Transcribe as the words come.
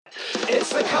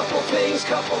Couple Things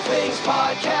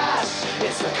podcast.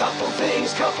 It's the Couple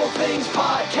Things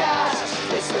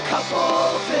podcast. It's the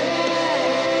Couple Things.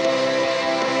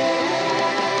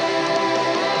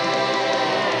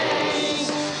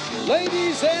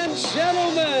 Ladies and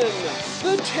gentlemen,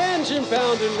 the Tangent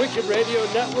Bound and Wicked Radio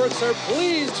Networks are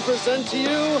pleased to present to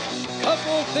you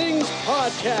Couple Things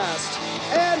podcast.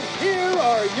 And here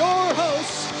are your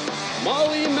hosts,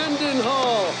 Molly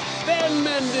Mendenhall, Ben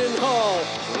Mendenhall,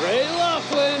 Ray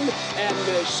Laughlin, and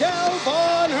Michelle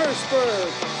Von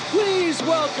Hertzberg. Please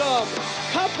welcome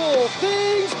Couple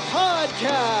Things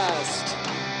Podcast.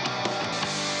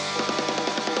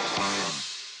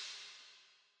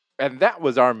 And that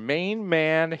was our main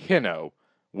man, Hino,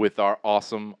 with our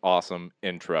awesome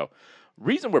intro.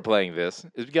 Reason we're playing this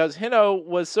is because Hino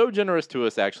was so generous to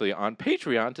us actually on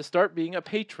Patreon to start being a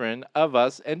patron of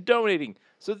us and donating.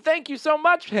 So thank you so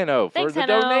much, Hino, for the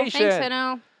donation. Thanks,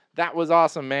 Dino. That was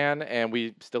awesome, man, and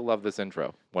we still love this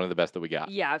intro. One of the best that we got.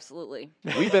 Yeah, absolutely.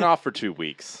 We've been off for 2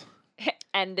 weeks.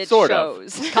 And it Sort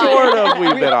shows. Sort of,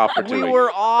 we've been off for 2 weeks. We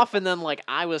were off, and then,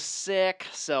 I was sick,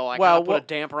 so I kind of put a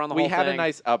damper on the whole thing. We had a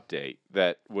nice update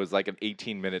that was like an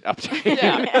 18-minute update.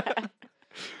 Yeah.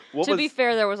 To be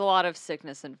fair, there was a lot of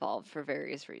sickness involved for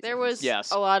various reasons. There was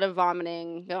a lot of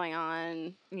vomiting going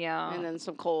on. Yeah. And then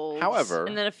some colds. However,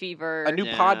 and then a fever. A new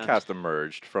podcast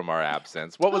emerged from our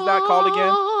absence. What was that called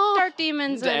again? Dark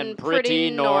Demons and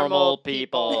Pretty Normal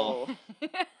People.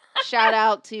 Shout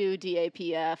out to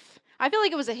DAPF. I feel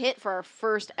like it was a hit for our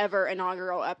first ever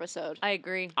inaugural episode. I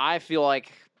agree. I feel like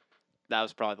that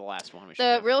was probably the last one we should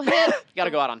The do. real hit. Got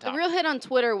to go out on top. The real hit on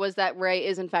Twitter was that Ray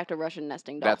is in fact a Russian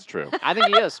nesting doll. That's true. I think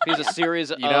he is. He's a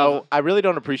series of... You know, I really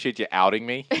don't appreciate you outing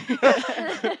me.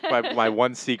 my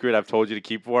one secret I've told you to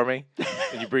keep for me.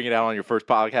 And you bring it out on your first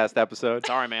podcast episode.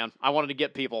 Sorry, man. I wanted to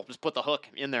get people. Just put the hook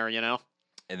in there, you know?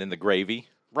 And then the gravy.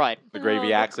 Right. The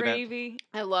gravy accident. Gravy.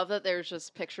 I love that there's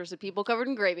just pictures of people covered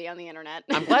in gravy on the internet.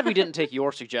 I'm glad we didn't take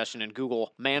your suggestion and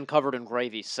Google man covered in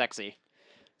gravy sexy.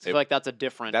 I feel like that's a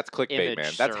different That's clickbait,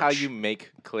 man. That's how you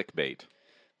make clickbait.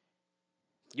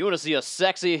 You want to see a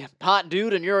sexy hot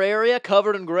dude in your area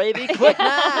covered in gravy? Click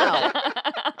now!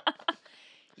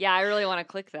 Yeah, I really want to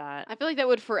click that. I feel like that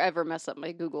would forever mess up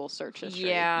my Google search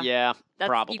history. Yeah. Yeah,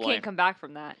 probably. You can't come back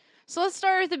from that. So let's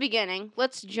start at the beginning.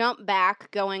 Let's jump back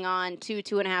going on to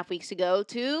 2.5 weeks ago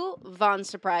to Von's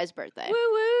surprise birthday.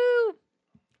 Woo woo!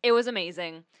 It was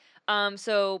amazing.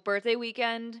 So birthday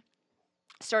weekend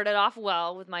started off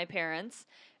well with my parents,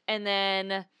 and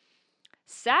then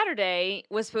Saturday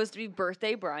was supposed to be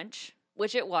birthday brunch,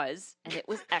 which it was, and it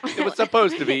was excellent. It was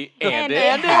supposed to be, and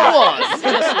it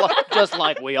was. just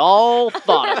like we all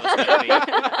thought it was going to be.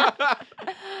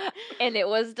 And it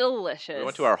was delicious. We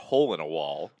went to our hole in a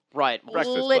wall. Right.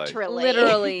 Breakfast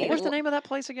Literally. What was the name of that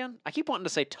place again? I keep wanting to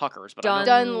say Tucker's, but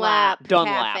Dunlap.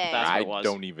 Dunlap. Cafe. That's what I it was.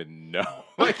 don't even know.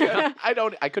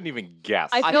 I couldn't even guess.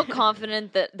 I feel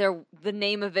confident that the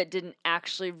name of it didn't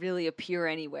actually really appear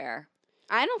anywhere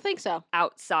I don't think so.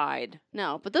 outside.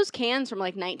 No, but those cans from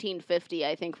 1950,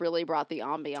 I think, really brought the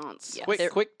ambiance. Yeah.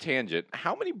 Quick tangent.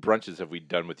 How many brunches have we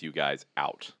done with you guys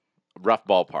out? Rough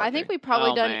ballpark. I think we've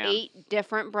probably done man. 8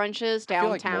 different brunches feel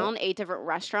like downtown, more. 8 different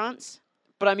restaurants.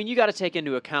 But I mean, you got to take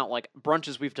into account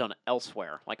brunches we've done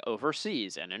elsewhere, like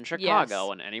overseas and in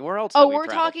Chicago and anywhere else. Oh, that we're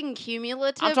we've talking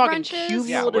cumulative I'm talking brunches? cumulative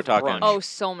Yeah, we're talking- brunch. Oh,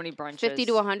 so many brunches. 50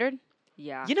 to 100?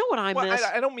 Yeah. You know what I Well, miss?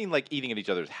 I don't mean like eating at each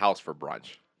other's house for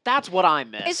brunch. That's what I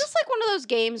miss. Is this like one of those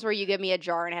games where you give me a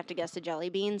jar and I have to guess the jelly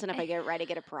beans, and if I get it right, I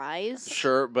get a prize?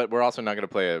 Sure, but we're also not going to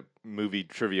play a movie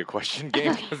trivia question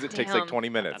game because it takes like Damn. 20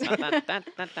 minutes.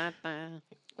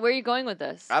 Where are you going with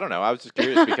this? I don't know. I was just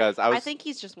curious because I think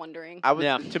he's just wondering.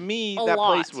 Yeah. To me, A that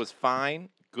lot. place was fine,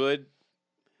 good,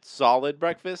 solid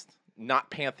breakfast.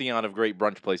 Not pantheon of great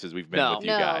brunch places we've been with you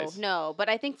guys. No, but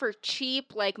I think for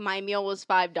cheap, like my meal was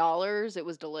 $5, it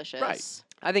was delicious. Right.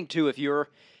 I think too, if you're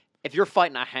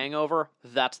fighting a hangover,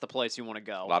 that's the place you want to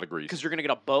go. A lot of grease. Because you're gonna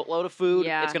get a boatload of food.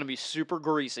 Yeah. It's gonna be super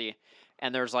greasy,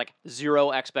 and there's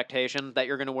zero expectation that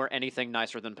you're gonna wear anything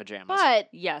nicer than pajamas. But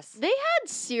Yes. they had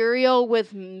cereal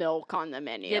with milk on the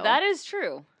menu. Yeah, that is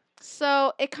true.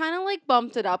 So it kind of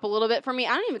bumped it up a little bit for me.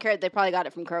 I don't even care that they probably got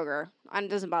it from Kroger. It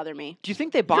doesn't bother me. Do you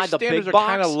think they buy Your the standards big are box?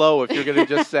 kind of low if you're going to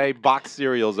just say box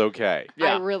cereal's okay.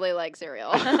 Yeah. I really like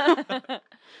cereal.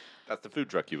 That's the food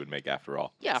truck you would make after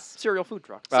all. Yeah, cereal food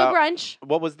truck. So brunch.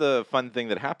 What was the fun thing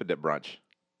that happened at brunch?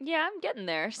 Yeah, I'm getting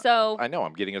there. So I know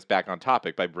I'm getting us back on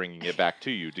topic by bringing it back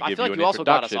to you to I give feel you like an you also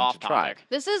got us introduction off to try. topic.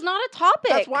 This is not a topic.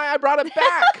 That's why I brought it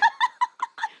back.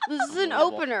 This is an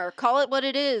Unbelievable. opener. Call it what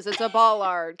it is. It's a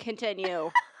ballard. Continue.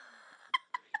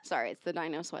 Sorry, it's the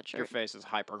Dino sweatshirt. Your face is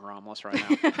hyper gromless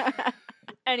right now.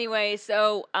 Anyway,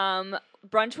 so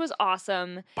brunch was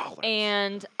awesome. Ballers.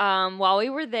 And while we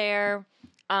were there,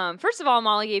 first of all,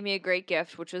 Molly gave me a great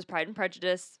gift, which was Pride and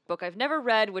Prejudice, book I've never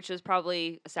read, which is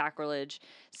probably a sacrilege.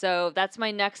 So that's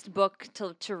my next book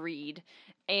to read.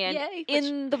 And Yay,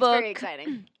 in the It's book, very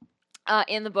exciting.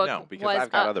 in the book No, because was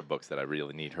I've got other books that I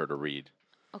really need her to read.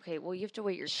 okay. Well, you have to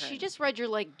wait your turn. She just read your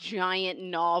like giant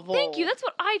novel. Thank you. That's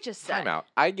what I just said. Time out.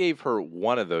 I gave her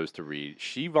one of those to read.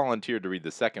 She volunteered to read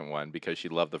the second one because she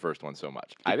loved the first one so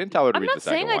much. I didn't tell her to I'm read not the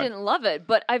second saying one. I didn't love it,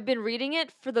 but I've been reading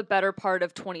it for the better part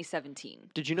of 2017.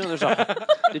 Did you know there's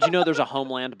a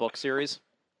Homeland book series?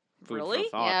 Food for Really?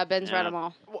 thought. Yeah, Ben's read Yeah. them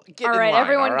all. Well, get All in right, line,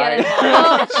 everyone all get in right? line.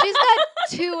 Well, she's got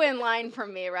 2 in line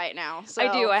from me right now. So.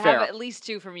 I do. I Fair. have at least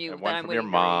 2 from you And that one I'm from your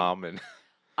waiting to read. mom, and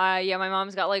Yeah, my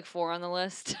mom's got like 4 on the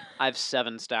list. I have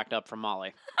 7 stacked up from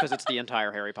Molly because it's the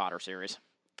entire Harry Potter series.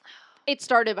 It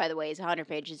started, by the way. It's 100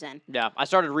 pages in. Yeah, I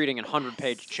started reading in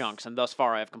 100-page chunks, and thus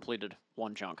far I have completed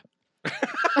 1 chunk.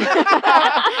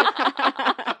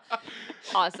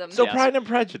 Awesome. so Yes. Pride and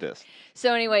Prejudice.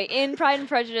 So anyway, in Pride and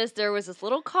Prejudice, there was this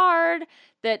little card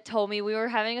that told me we were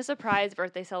having a surprise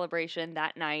birthday celebration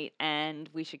that night and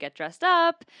we should get dressed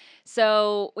up.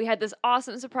 So we had this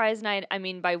awesome surprise night. I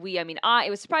mean, by we, I mean I. It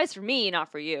was a surprise for me,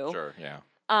 not for you. Sure,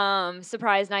 yeah.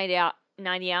 Surprise night out.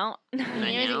 Night out.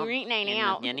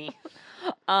 Night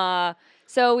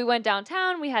So we went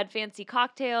downtown. We had fancy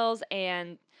cocktails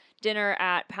and dinner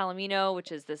at Palomino,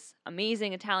 which is this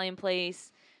amazing Italian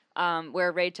place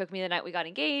where Ray took me the night we got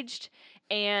engaged.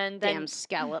 And then Damn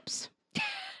scallops.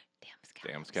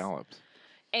 Damn scallops.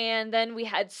 And then we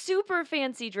had super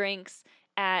fancy drinks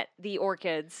at the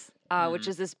Orchids, which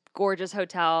is this gorgeous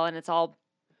hotel, and it's all,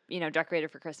 decorated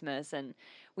for Christmas. And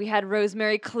we had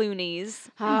Rosemary Clooney's,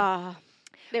 Ah,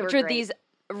 they were which are great. these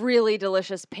really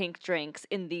delicious pink drinks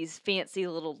in these fancy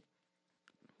little,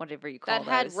 whatever you call that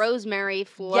had those. rosemary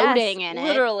floating Yes, in it.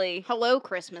 literally. Hello,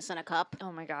 Christmas in a cup.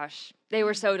 Oh my gosh, they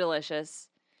were so delicious,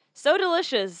 so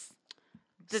delicious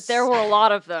that there were a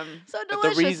lot of them. So But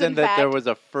delicious. the reason in that fact. there was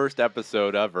a first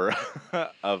episode ever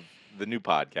of the new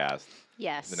podcast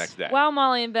yes the next day. While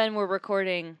Molly and Ben were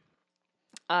recording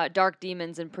Dark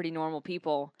Demons and Pretty Normal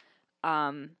People,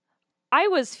 I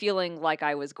was feeling like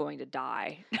I was going to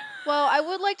die. Well, I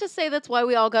would like to say that's why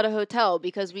we all got a hotel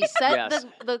because we set Yes.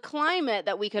 the climate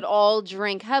that we could all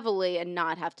drink heavily and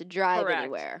not have to drive Correct.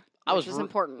 anywhere. I Which was is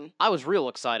important. I was real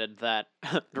excited that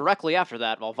directly after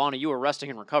that, while Vonna, you were resting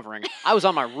and recovering, I was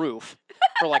on my roof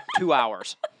for like 2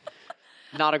 hours.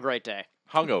 Not a great day.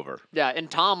 Hungover. Yeah, and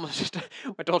Tom was just,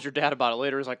 I told your dad about it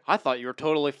later. He's like, I thought you were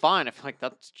totally fine. I feel like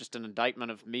that's just an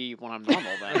indictment of me when I'm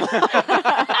normal then.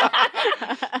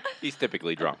 He's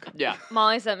typically drunk. Yeah.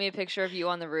 Molly sent me a picture of you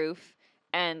on the roof,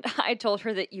 and I told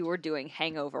her that you were doing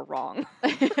hangover wrong.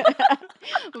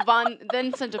 Vaughn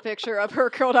then sent a picture of her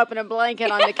curled up in a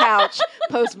blanket on the couch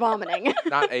post vomiting.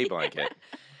 Not a blanket.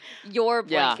 Your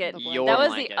Yeah, blanket. your that was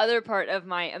blanket. the other part of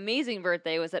my amazing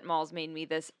birthday was that Malls made me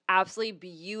this absolutely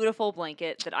beautiful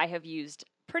blanket that I have used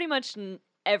pretty much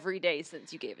every day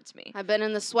since you gave it to me. I've been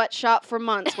in the sweatshop for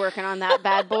months working on that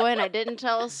bad boy, and I didn't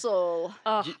tell a soul.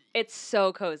 Oh, it's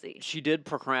so cozy. She did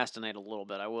procrastinate a little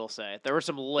bit, I will say. There were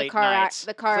some late car nights.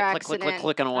 the car click, click, click, accident.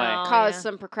 clicking away. Oh. Caused yeah.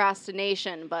 some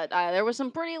procrastination, but there was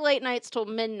some pretty late nights till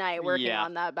midnight working Yeah.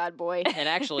 on that bad boy. And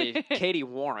actually, Katie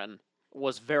Warren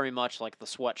was very much like the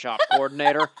sweatshop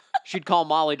coordinator. She'd call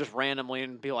Molly just randomly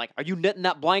and be like, "Are you knitting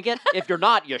that blanket? If you're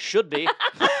not, you should be."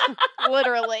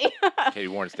 Literally. Katie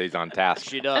Warren stays on task.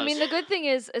 She does. I mean, the good thing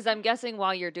is I'm guessing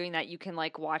while you're doing that, you can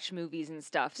like watch movies and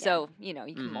stuff. Yeah. So, you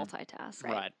can Mhm. multitask.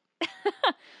 right.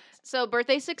 So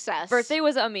birthday success. Birthday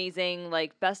was amazing.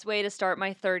 Like best way to start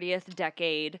my 30th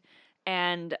decade.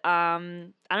 And I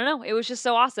don't know, it was just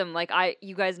so awesome. Like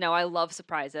you guys know I love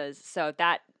surprises. So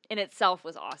that in itself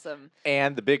was awesome.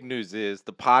 And the big news is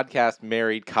the podcast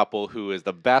married couple who is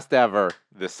the best ever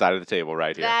this side of the table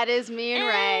right here. That is me and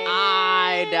Ray.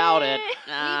 I doubt it.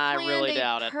 We I planned really a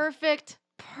doubt it. perfect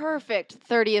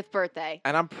 30th birthday.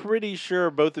 And I'm pretty sure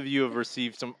both of you have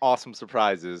received some awesome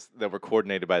surprises that were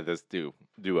coordinated by this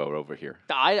duo over here.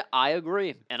 I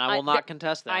agree, and I will not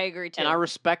contest that. I agree too. And I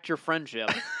respect your friendship.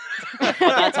 But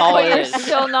that's all But it you're is.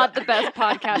 still not the best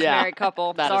podcast Yeah, married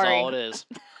couple. That is Sorry. all it is.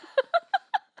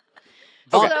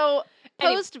 Okay. So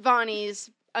Any- post Vonnie's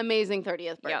amazing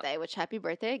 30th birthday, which happy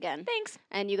birthday again. Thanks.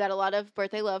 And you got a lot of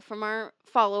birthday love from our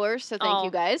followers, so thank Oh,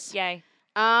 you guys. Yay.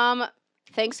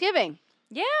 Thanking.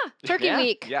 Yeah. Turkey Yeah.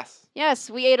 week. Yes. Yes,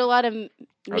 we ate a lot of meat.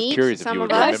 I was curious if some you of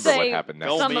would us. remember what Say happened next.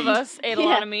 Go Some of meat. us ate a Yeah.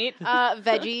 lot of meat.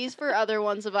 Veggies for other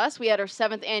ones of us. We had our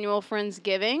 7th annual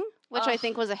Friendsgiving, which I Ugh.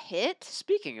 think was a hit.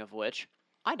 Speaking of which,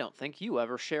 I don't think you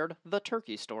ever shared the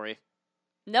turkey story.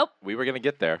 Nope. We were gonna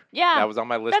get there. Yeah. That was on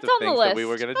my list That's of on the things that we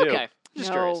were list. gonna do. Okay.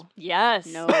 Just curious. Yes.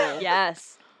 No.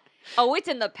 Yes. Oh, it's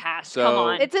in the past. Come So-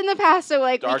 on. It's in the past, so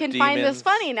like we Dark can find this demons.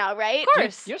 funny now, right? Of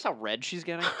course. You notice how red she's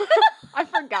getting? I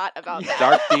forgot about that.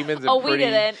 Dark demons and Oh, we pretty.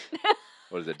 didn't.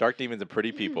 What is it? Dark Demons and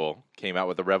Pretty People came out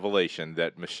with a revelation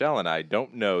that Michelle and I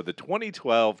don't know the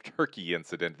 2012 turkey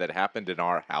incident that happened in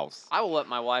our house. I will let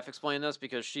my wife explain this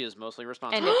because she is mostly And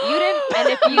responsible. if you didn't, and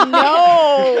if you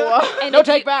No. and no if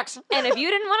you- take backs. and if you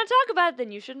didn't want to talk about it,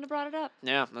 then you shouldn't have brought it up.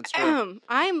 Yeah, that's true.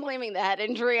 I'm blaming the head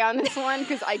injury on this one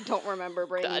because I don't remember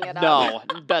bringing it up. No,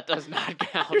 that does not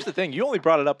count. Here's the thing: you only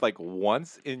brought it up like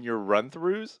once in your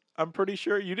run-throughs. I'm pretty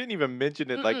sure you didn't even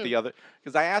mention it like the other.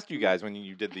 Because I asked you guys when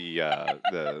you did the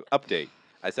update.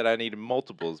 I said I needed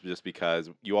multiples just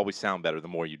because you always sound better the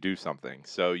more you do something.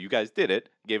 So you guys did it,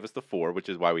 gave us the 4, which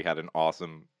is why we had an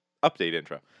awesome update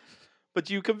intro. But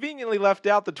you conveniently left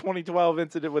out the 2012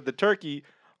 incident with the turkey.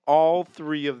 All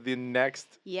 3 of the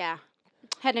next. Yeah.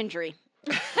 Head injury.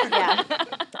 Yeah.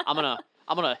 I'm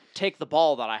gonna take the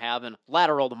ball that I have and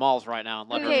lateral the malls right now and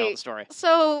let her tell Okay. the story.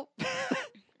 So,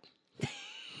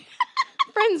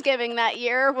 Friendsgiving that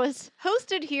year was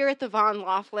hosted here at the Von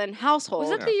Laughlin household. Was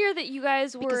that the year that you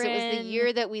guys were because it was the in-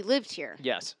 year that we lived here.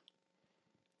 Yes,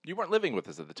 You weren't living with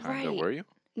us at the time, though, Right. were you?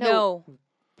 No.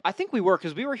 I think we were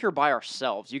because we were here by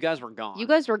ourselves. You guys were gone. You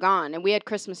guys were gone, and we had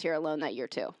Christmas here alone that year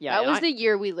too. Yeah, that and was I- the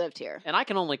year we lived here. and I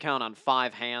can only count on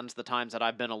 5 hands the times that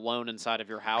I've been alone inside of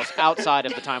your house, outside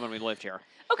of the time when we lived here.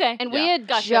 Okay. And we Yeah. had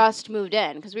Gotcha. just moved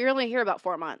in because we were only here about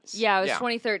 4 months. Yeah, it was Yeah.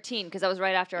 2013 because that was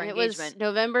right after our And it engagement. was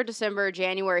November, December,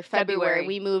 January, February. February.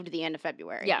 We moved the end of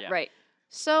February. Yeah, Yeah. right.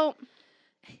 So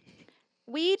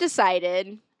we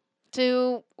decided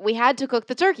we had to cook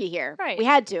the turkey here. Right. We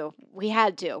had to. We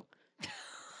had to.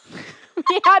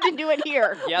 We had to do it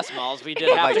here. Yes, Malls, we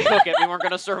did have to cook it. We weren't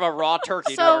going to serve a raw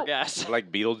turkey to So- our guests.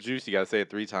 Like Beetlejuice, you gotta say it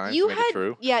 3 times You to make had, it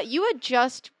true. yeah, you had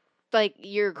just like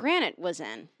your granite was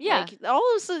in. Yeah. Like, all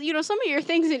of some of your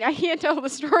things. I can't tell the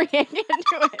story. I can't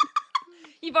do it.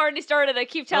 You've already started. I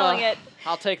keep telling it.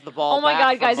 I'll take the ball. Oh my back God,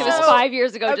 from guys! It was Malls. 5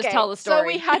 years ago. Just Okay, tell the So story.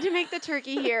 we had to make the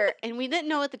turkey here, and we didn't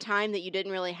know at the time that you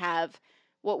didn't really have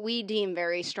what we deem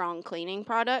very strong cleaning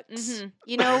products. Mhm.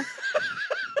 You know,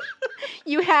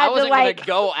 you I had to wasn't going like to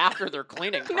go after their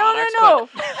cleaning no, products. no.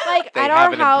 Like They at our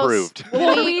haven't house, improved.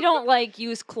 well, we don't like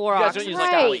use Clorox. don't use, and like,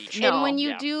 stuff. bleach. And when No. you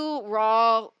Yeah. do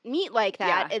raw meat like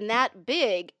that Yeah. and that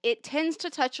big, it tends to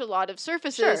touch a lot of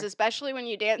surfaces, Sure. especially when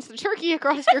you dance the turkey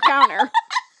across your counter.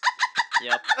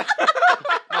 Yep.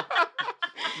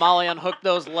 Molly unhooked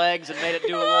those legs and made it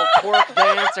do a little twerk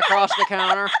dance across the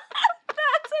counter.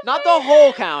 Not the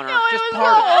whole counter, No, just it was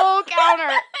part the of it. whole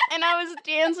counter. And I was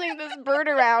dancing this bird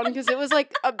around because it was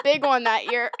like a big one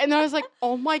that year. And I was like,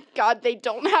 oh my God, they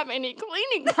don't have any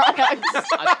cleaning products.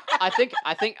 I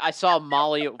think I saw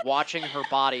Molly watching her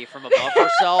body from above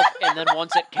herself, and then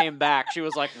once it came back, she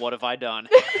was like, "What have I done?"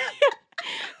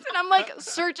 And I'm like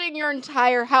searching your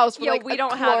entire house for Yo, like we a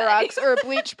don't have any. Clorox or a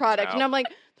bleach product. And No. I'm like,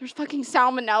 there's fucking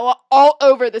salmonella all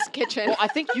over this kitchen. Well, I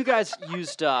think you guys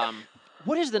used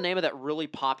what is the name of that really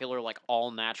popular like all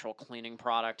natural cleaning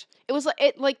product? It was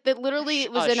literally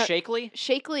it was in a Shakely.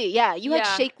 Shakely. Yeah, you had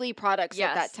Yeah. Shakely products Yes.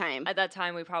 at that time. At that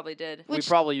time, we probably did. We Which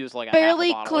probably used like a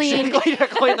barely half a bottle of cleaned. Shakely to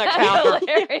clean the counter,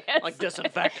 Hilarious. like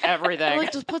disinfect everything.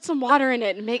 Like, just put some water in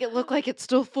it and make it look like it's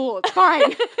still full. It's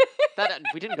fine.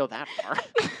 We didn't go that far.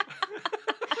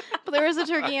 But there was a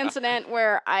turkey incident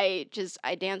where I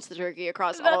danced the turkey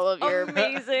across That's all of your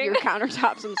amazing. your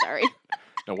countertops. I'm sorry.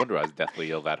 No wonder I was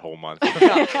deathly ill that whole month.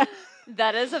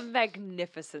 That is a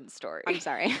magnificent story. I'm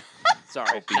sorry.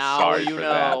 Sorry. Be Now sorry you for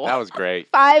know. that. That was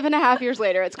great. 5.5 years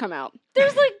later, it's come out.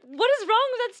 There's like, what is wrong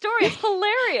with that story? It's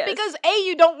hilarious. Because A,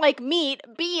 you don't like meat.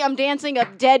 B, I'm dancing a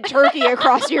dead turkey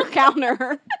across your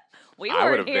counter. we I would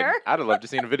weren't have been. here. I'd have loved to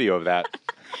seen a video of that.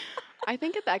 I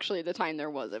think at actually the time there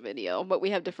was a video, but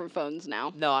we have different phones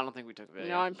now. No, I don't think we took a video.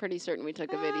 No, I'm pretty certain we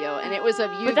took a video, and it was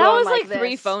of you But that going was like like 3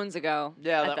 this. phones ago.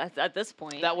 Yeah, at this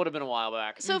point. that would have been a while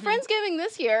back. So Friendsgiving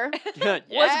this year, was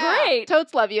Yeah. great.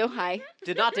 totes love you. Hi.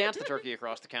 Did not dance the turkey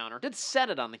across the counter. Did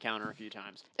set it on the counter a few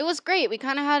times. It was great. We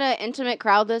kind of had an intimate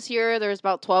crowd this year. There was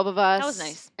about 12 of us. That was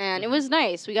nice. And it was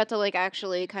nice. We got to like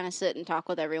actually kind of sit and talk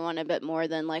with everyone a bit more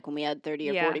than like when we had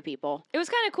 30 or Yeah. 40 people. It was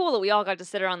kind of cool that we all got to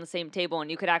sit around the same table and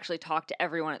you could actually talk to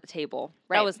everyone at the table.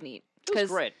 Right. That was neat. It was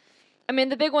great. I mean,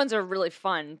 the big ones are really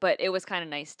fun, but it was kind of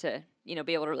nice to, be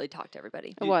able to really talk to everybody.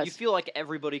 It You was. feel like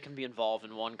everybody can be involved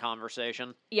in one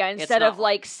conversation. Yeah, instead not of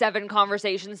like 7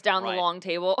 conversations down Right. the long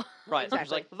table. Right. There's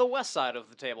Exactly. like the west side of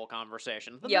the table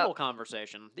conversation, the Yep. middle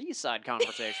conversation, the east side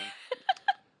conversation.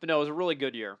 But no, it was a really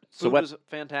good year. So Food what- was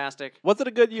fantastic. Was it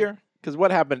a good year? Because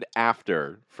what happened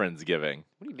after Friendsgiving?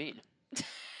 What do you mean?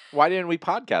 Why didn't we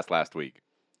podcast last week?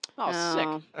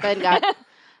 Oh, sick. Ben got.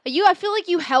 I feel like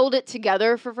you held it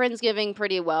together for Friendsgiving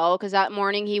pretty well because that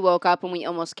morning he woke up and we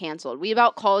almost canceled. We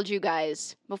about called you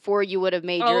guys before you would have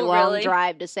made your Oh, long really?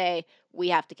 drive to say we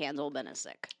have to cancel. Ben is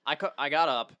sick. I got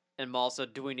up and Malls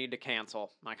said, "Do we need to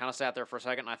cancel?" And I kind of sat there for a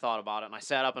second and I thought about it. And I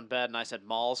sat up in bed and I said,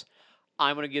 "Malls,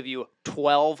 I'm going to give you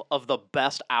 12 of the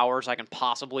best hours I can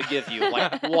possibly give you.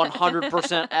 Like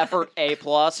 100% effort, A+.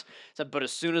 Said, but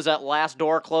as soon as that last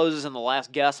door closes and the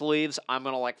last guest leaves, I'm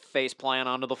going to like face plant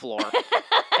onto the floor."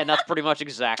 And that's pretty much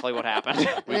exactly what happened.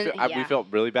 We Yeah. felt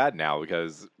really bad now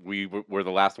because we were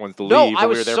the last ones to No, leave. I and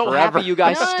was we were there so forever. happy you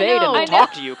guys No, stayed no. and I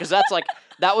talked to you because that's like,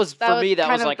 that was, for me, that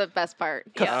kind was of like the best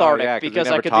part. cathartic yeah, 'cause we because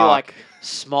I never could be like, talk.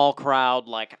 small crowd,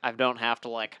 like I don't have to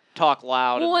like talk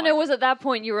loud. Well, and, when it like- was at that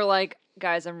point, you were like,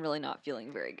 guys, I'm really not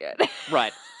feeling very good.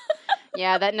 Right.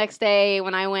 Yeah, that next day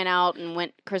when I went out and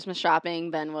went Christmas shopping,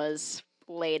 Ben was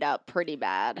laid up pretty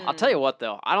bad. I'll tell you what,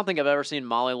 though. I don't think I've ever seen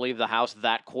Molly leave the house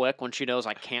that quick when she knows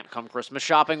I can't come Christmas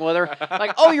shopping with her.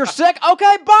 Like, oh, you're sick?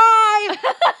 Okay, bye!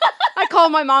 I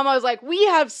called my mom. I was like, we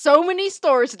have so many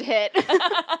stores to hit.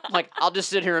 Like, I'll just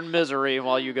sit here in misery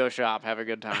while you go shop. Have a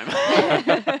good time.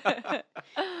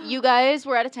 You guys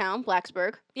were out of town,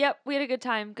 Blacksburg. Yep, we had a good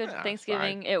time. Good Yeah, it's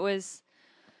Thanksgiving. fine. It was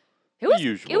The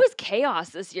usual. it was chaos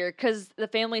this year because the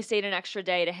family stayed an extra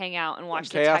day to hang out and watch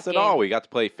the chaos Tech at all. game. We got to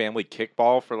play family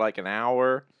kickball for like an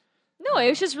hour. No, it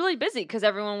was just really busy because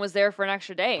everyone was there for an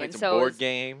extra day, Played and some so it board was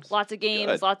games. lots of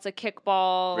games, Good. lots of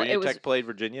kickball. Virginia It was Tech played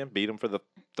Virginia, beat them for the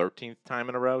 13th time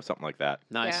in a row, something like that.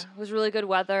 Nice. yeah, it was really good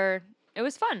weather. It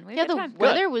was fun. We had Yeah, a good the time.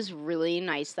 weather was really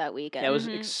nice that weekend. Yeah, it was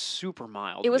Mhm. super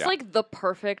mild. It was Yeah. like the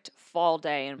perfect fall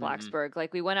day in Mhm. Blacksburg.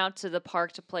 Like we went out to the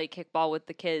park to play kickball with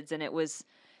the kids, and it was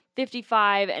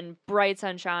 55 and bright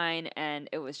sunshine, and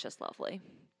it was just lovely.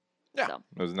 Yeah, So.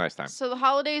 it was a nice time. So the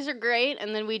holidays are great,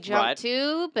 and then we jump Right.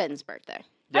 to Ben's birthday.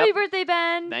 Yep. Happy birthday,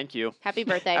 Ben! Thank you. Happy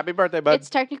birthday. Happy birthday, bud. It's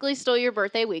technically still your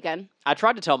birthday weekend. I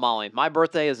tried to tell Molly, my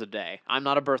birthday is a day. I'm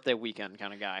not a birthday weekend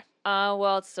kind of guy.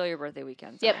 Well, it's still your birthday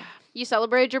weekend. Yep. sorry. You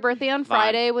celebrated your birthday on Fine.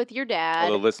 Friday with your dad.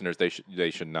 Although listeners, they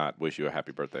should not wish you a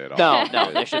happy birthday at all. No,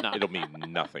 no, they should not. It'll mean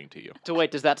nothing to you. So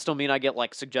wait, does that still mean I get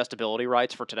like suggestibility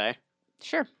rights for today?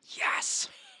 Sure. Yes.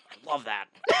 I love that.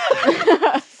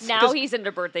 Now he's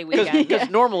into birthday weekend. Because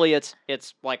normally it's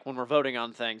like when we're voting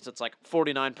on things, it's like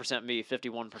 49% me,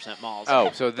 51% Malls.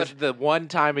 Oh, so this is the one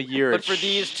time a year. But it for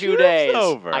these 2 shoots days,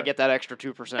 over. I get that extra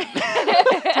 2%.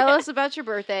 Tell us about your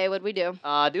birthday. What'd we do?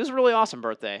 It was a really awesome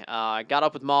birthday. I got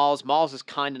up with Malls. Malls is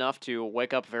kind enough to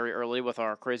wake up very early with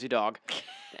our crazy dog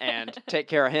and take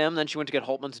care of him. Then she went to get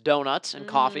Holtman's donuts and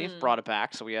coffee, brought it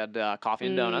back. So we had coffee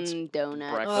and donuts.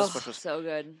 Donuts. Breakfast, Oh, which was so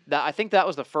good. I think that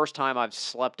was the first time I've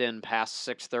slept in past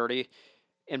 6:30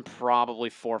 in probably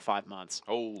 4 or 5 months.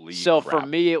 Holy So crap. for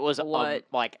me, it was What?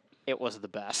 like it was the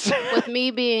best. With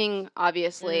me being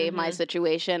obviously my Mhm.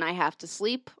 situation, I have to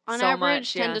sleep on So average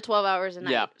much, 10 yeah. to 12 hours a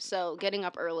night. Yeah. So getting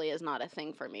up early is not a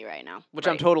thing for me right now. Which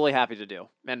I'm Right. totally happy to do,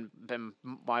 and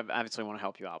I obviously want to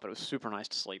help you out. But it was super nice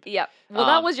to sleep. Yep. Well,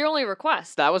 that Um, was your only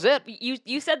request. That was it.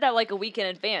 You said that like a week in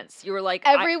advance. You were like,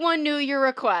 Everyone knew your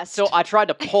request. So I tried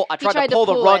to pull. I tried tried to to pull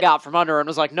the pull rug it. out from under her and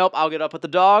was like, "Nope, I'll get up with the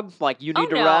dog. Like you Oh, need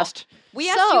to no. rest." we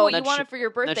asked So- you what Then you wanted she- for your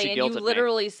then she birthday, and guilted you me.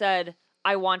 literally said,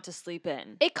 "I want to sleep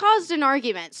in." it caused an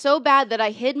argument so bad that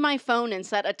I hid my phone and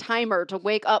set a timer to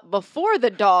wake up before the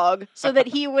dog so that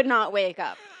he would not wake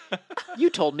up. You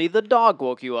told me the dog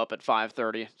woke you up at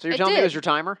 5:30. So you're It telling me it was did. your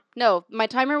timer? No, my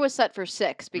timer was set for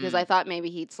 6 because Mm. I thought maybe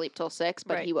he'd sleep till 6,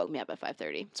 but Right. he woke me up at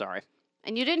 5:30. Sorry,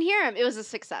 And you didn't hear him. It was a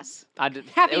success. I did.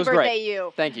 Happy it was birthday, great.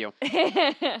 you. Thank you.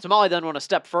 So Molly then went a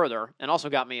step further and also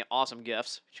got me awesome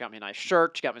gifts. She got me a nice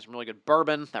shirt. She got me some really good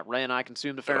bourbon that Ray and I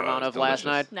consumed a fair Oh, amount it's of last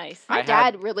delicious. night. Nice. My I had-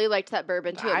 dad really liked that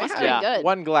bourbon too. It I must had have been good.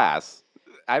 one glass.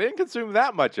 I didn't consume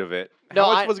that much of it. No,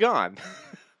 How much I- was gone?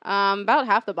 About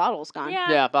half the bottle's gone. Yeah.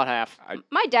 Yeah, about half.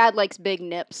 My dad likes big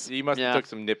nips. You must Yeah. have took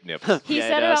some nip nips. He Yeah,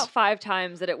 said it does. about 5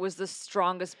 times that it was the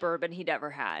strongest bourbon he'd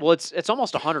ever had. Well, it's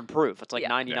almost 100 proof. It's like Yeah.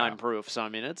 99 Yeah. proof. So I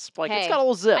mean, it's like it's Hey, got a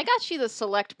little zip. I got you the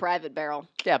select private barrel.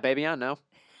 Yeah, baby, I know.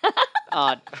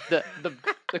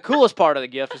 The coolest part of the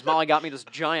gift is Molly got me this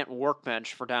giant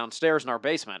workbench for downstairs in our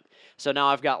basement. So now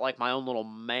I've got like my own little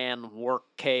man work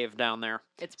cave down there.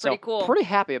 it's pretty So cool. pretty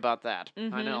happy about that. I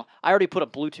Mhm. know. I already put a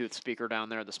Bluetooth speaker down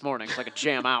there this morning so I could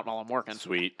jam out while I'm working.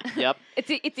 Sweet. Yep,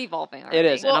 It's evolving already. it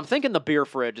is. Well- and I'm thinking the beer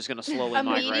fridge is going to slowly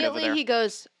migrate over Immediately there. he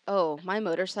goes, "Oh, my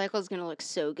motorcycle is going to look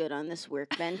so good on this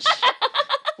workbench."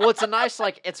 Well, it's a nice,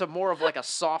 it's a more of like a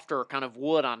softer kind of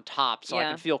wood on top, so I Yeah.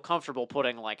 can feel comfortable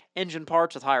putting like engine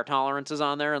parts with higher tolerances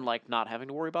on there and like not having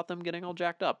to worry about them getting all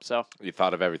jacked up. So You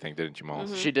thought of everything, didn't you,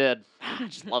 Malls? she did. I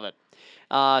just love it.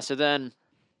 So then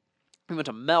we went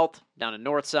to Melt down in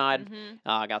Northside.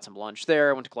 Got some lunch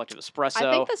there. Went to Collective Espresso.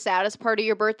 I think the saddest part of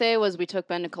your birthday was we took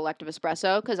Ben to Collective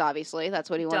Espresso because obviously that's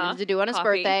what he wanted Duh. to do on his Coffee.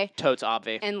 birthday. Totes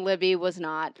obvi. And Libby was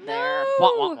not there.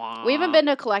 Wah, wah, wah. We haven't been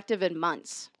to Collective in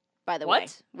months, by the way.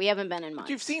 What? We haven't been in months.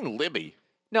 But you've seen Libby.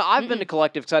 No, I've been to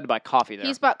Collective because I had to buy coffee there.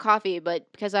 He's bought coffee, but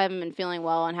because I haven't been feeling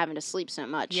well and having to sleep so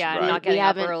much. Yeah, Right. not getting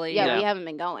up haven't, early. Yeah, Yeah. we haven't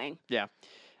been going.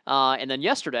 And then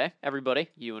yesterday, everybody,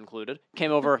 you included,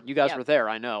 came over. You guys Yep. were there,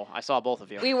 I know. I saw both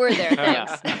of you. We were there. Yeah.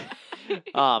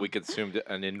 Thanks. We consumed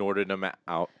an inordinate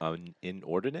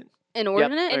Inordinate?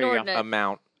 Inordinate.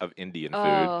 amount of Indian food.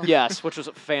 Oh, Yes, which was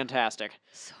fantastic.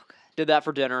 so good. Did that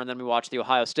for dinner, and then we watched the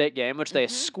Ohio State game, which they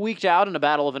squeaked out in a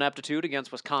battle of ineptitude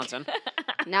against Wisconsin.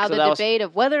 Now So the that was- debate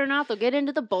of whether or not they'll get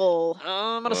into the bowl.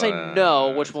 I'm going to say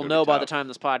no, which it's we'll gonna be know by the tough. time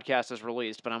this podcast is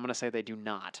released, but I'm going to say they do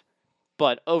not.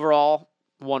 But overall,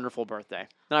 wonderful birthday.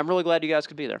 And I'm really glad you guys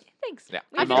could be there. Thanks. Yeah.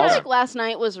 We I I'm feel did. also- like last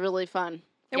night was really fun.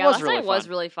 It Yeah, was last really night was fun.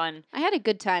 really fun. I had a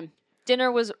good time.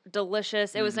 Dinner was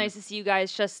delicious. It was nice to see you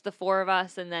guys, just the four of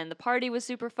us, and then the party was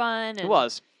super fun. And It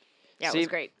was. Yeah, it See- was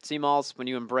great. See, Malls, when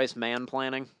you embrace man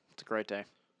planning, it's a great day.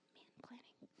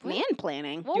 Man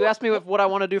planning. Well, You asked me what I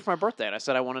want to do for my birthday, and I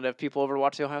said I wanted to have people over to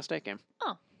watch the Ohio State game.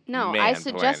 No, I Man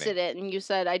suggested it, and you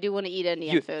said I do want to eat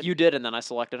Indian food. You did, and then I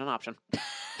selected an option.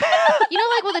 You know,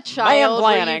 like with a child,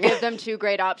 where you planning. give them two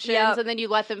great options, Yep. and then you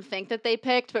let them think that they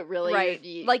picked, but really, right.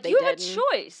 they Like, you have a didn't.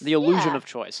 choice. The illusion Yeah. of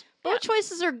choice. Both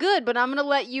choices are good, but I'm gonna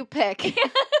let you pick.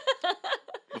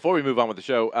 Before we move on with the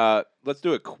show, let's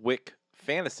do a quick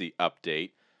fantasy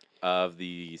update of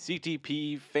the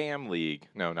CTP Fam League.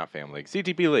 No, not Fam League.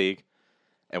 CTP League.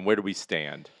 And where do we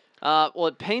stand? Well,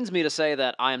 it pains me to say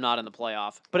that I am not in the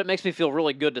playoff, but it makes me feel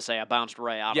really good to say I bounced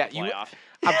Ray out Yeah, of the you- playoff.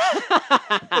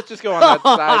 Let's just go on that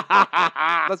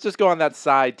side. Let's just go on that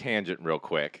side tangent real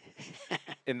quick.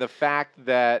 In the fact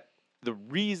that the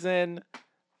reason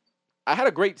I had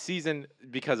a great season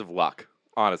because of luck.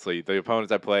 Honestly, the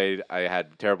opponents I played, I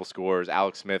had terrible scores.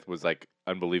 Alex Smith was like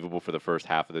unbelievable for the first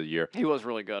half of the year. He was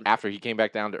really good. After he came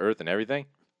back down to earth and everything,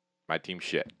 my team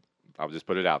shit. I'll just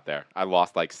put it out there. I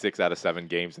lost like 6 out of 7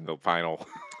 games in the final.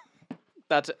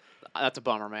 That's a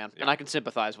bummer, man. And I can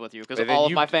sympathize with you because And then all of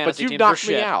you- my fantasy but you teams were knocked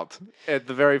shit. me out at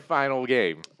the very final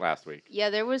game last week. Yeah,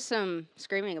 there was some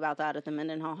screaming about that at the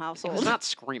Mendenhall It household. was not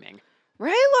screaming.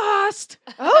 Ray lost.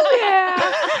 Oh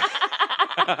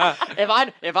yeah.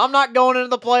 If I'm not going into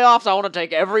the playoffs, I want to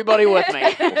take everybody with me.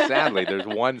 Well, sadly, there's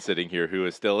one sitting here who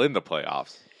is still in the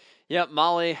playoffs. Yep,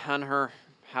 Molly and her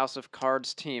House of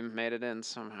Cards team made it in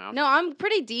somehow. No, I'm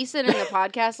pretty decent in the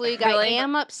podcast league. Really? I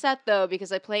am upset though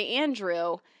because I play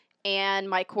Andrew, and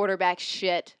my quarterback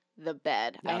shit the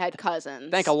bed. I Yeah, had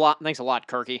Cousins. Thanks a lot,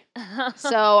 Kirky.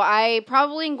 So I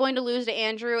probably am going to lose to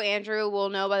Andrew. Andrew will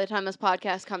know by the time this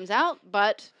podcast comes out,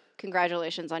 but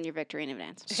congratulations on your victory in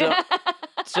advance.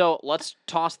 So let's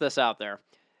toss this out there.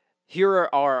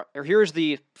 Here's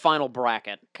the final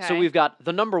bracket. So Okay. we've got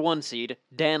the number 1 seed,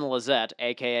 Dan Lizette,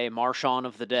 aka Marshawn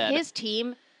of the Dead. His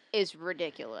team is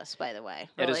ridiculous, by the way.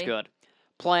 It is Really? good.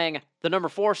 Playing the number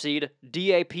 4 seed,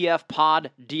 DAPF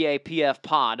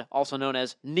Pod, also known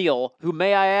as Neil, who,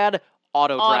 may I add,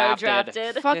 auto-drafted.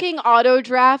 Auto-drafted. Fucking auto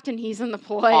draft, and he's in the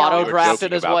playoffs. Auto-drafted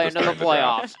joking his about way this into the during the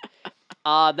draft.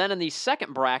 playoffs. Then in the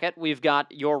second bracket, we've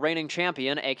got your reigning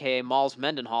champion, aka Malls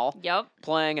Mendenhall, Yep.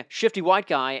 playing Shifty White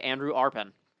Guy, Andrew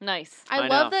Arpin. Nice. I I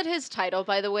love know. that his title,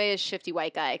 by the way, is Shifty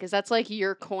White Guy, because that's like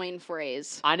your coin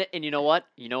phrase. And you know what?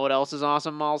 You know what else is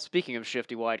awesome, Malls? Speaking of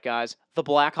Shifty White Guys, the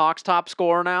Blackhawks' top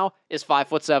scorer now is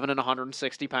 5'7" and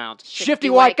 160 pounds.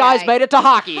 Shifty White White Guys Guy. made it to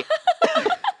hockey.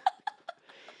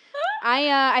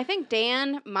 I think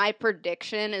Dan, my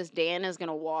prediction is Dan is going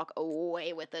to walk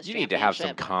away with this You need to have some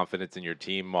championship. confidence in your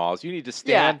team, Malls. You need to Yeah.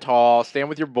 stand tall, stand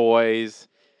with your boys.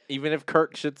 Even if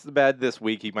Kirk shits the bed this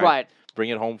week, he might Right. bring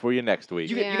it home for you next week.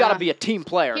 You Yeah. got to be a team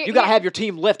player. Here- You got to here- have your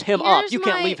team lift him up. here's You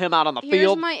can't my- leave him out on the Here's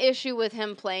field. my issue with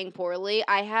him playing poorly.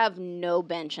 I have no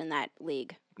bench in that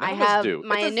league. None I of us have do.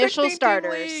 my It's a initial 16-team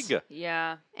starters, league.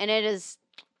 Yeah. and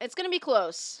it's going to be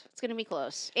close. It's going to be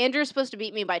close. Andrew's supposed to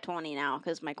beat me by 20 now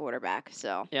because my quarterback.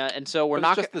 So, Yeah, and so we're But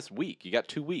not it's just this week. You got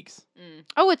 2 weeks.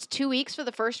 oh, it's 2 weeks for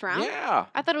the first round. Yeah.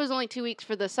 I thought it was only 2 weeks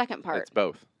for the second part. It's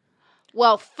both.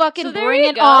 Well, fucking So there bring you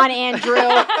it go. on, Andrew.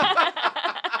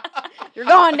 You're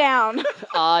going down.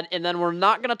 And then we're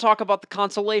not going to talk about the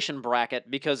consolation bracket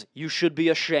because you should be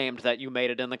ashamed that you made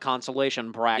it in the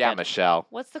consolation bracket. Yeah, Michelle.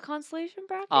 What's the consolation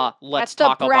bracket? Let's That's the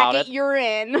talk about bracket it. you're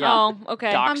in. Yeah. Oh,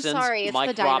 okay. I'm Dachshunds, sorry, it's Mike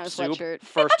the Dino Drop Soup, sweatshirt.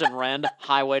 First and Rend,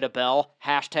 Highway to Bell,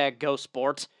 hashtag Go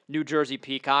Sports, New Jersey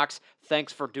Peacocks,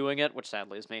 thanks for doing it, which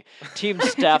sadly is me. Team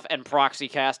Steph and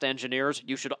ProxyCast engineers,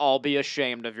 you should all be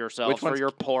ashamed of yourselves for one's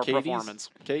your poor Katie's? performance.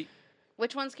 Kate,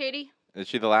 Which one's Katie? is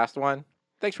she the last one?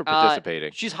 Thanks for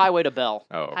participating. She's Highway to Bell.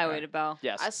 Oh, okay. Highway to Bell.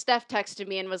 Yes. Steph texted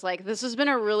me and was like, "This has been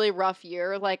a really rough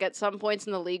year. Like at some points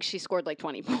in the league, she scored like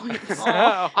 20 points."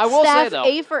 I will say, Steph, though,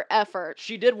 A for effort.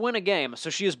 she did win a game,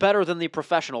 so she is better than the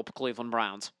professional Cleveland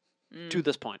Browns to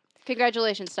this point.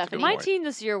 Congratulations, Stephanie. My point. team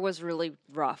this year was really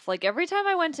rough. Like every time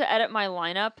I went to edit my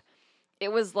lineup,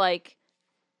 it was like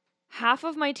half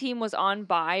of my team was on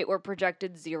bye or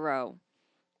projected 0.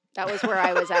 That was where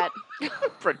I was at.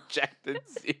 Projected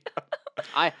zero.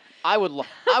 I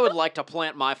would like to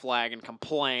plant my flag and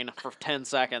complain for 10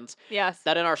 seconds Yes.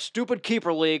 that in our stupid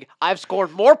keeper league, I've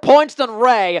scored more points than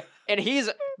Ray, and he's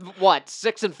what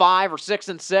 6-5 or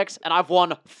 6-6, and I've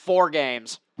won 4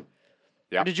 games.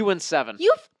 Yep. Or did you win 7?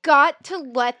 You've got to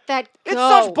let that go. It's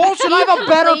such bullshit. I have a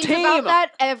better Complains team. about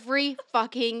that every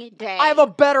fucking day. I have a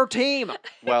better team.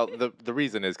 Well, the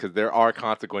reason is because there are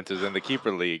consequences in the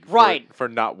keeper league Right. for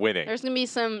not winning. There's gonna be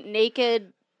some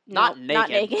naked. Not no, Not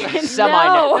naked. naked.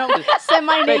 Semi-naked. No,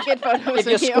 semi-naked photos If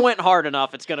you of you. squint hard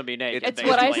enough, it's going to be naked. It's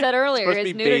what I basically. said earlier. supposed to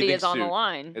His be nudity bathing is on the suit.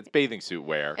 line. It's bathing suit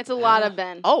wear. It's a lot of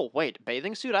Ben. Oh, wait.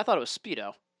 Bathing suit? I thought it was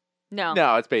Speedo. No.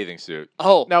 No, it's bathing suit.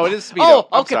 Oh. No, it is Speedo. Oh,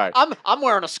 I'm okay. sorry. I'm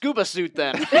wearing a scuba suit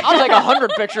then. I'll take 100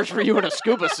 pictures for you in a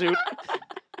scuba suit.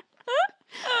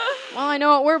 Well, I know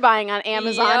what we're buying on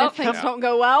Amazon Yep. if things Yeah. don't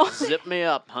go well. Zip me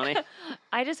up, honey.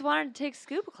 I just wanted to take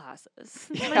scuba classes.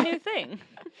 It's my new thing.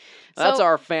 That's So-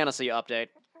 our fantasy update.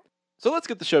 So let's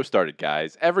get the show started,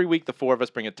 guys. Every week, the 4 of us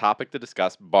bring a topic to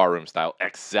discuss barroom style,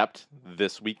 except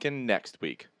this week and next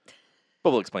week.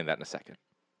 But we'll explain that in a second.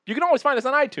 You can always find us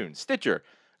on iTunes, Stitcher,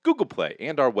 Google Play,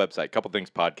 and our website,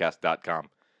 couplethingspodcast.com.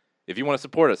 If you want to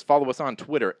support us, follow us on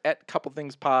Twitter at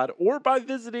couplethingspod or by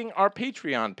visiting our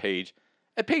Patreon page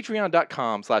at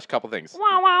patreon.com/couplethings.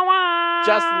 Wah, wah, wah.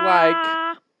 Just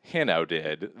like Hino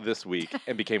did this week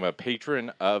and became a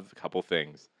patron of Couple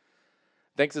Things.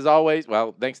 Thanks as always.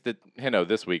 Well, thanks to Hino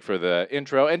this week for the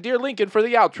intro and dear Lincoln for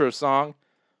the outro song.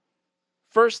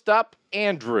 First up,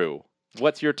 Andrew.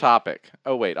 What's your topic?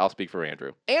 Oh, wait, I'll speak for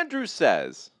Andrew. Andrew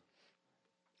says,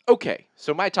 okay,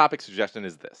 so my topic suggestion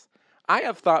is this. I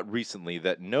have thought recently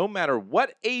that no matter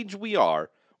what age we are,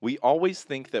 we always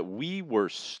think that we were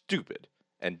stupid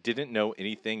and didn't know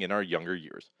anything in our younger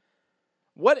years.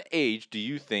 What age do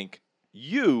you think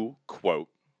you, quote,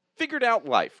 figured out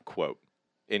life, quote,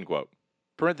 end quote,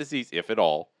 parentheses, if at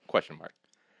all, question mark.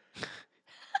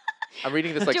 I'm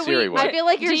reading this like Do we- Siri I would. feel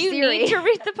like Do you're you Siri. need to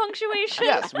read the punctuation?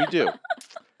 Yes, we do.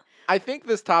 I think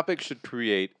this topic should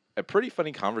create a pretty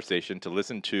funny conversation to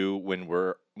listen to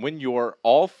when you're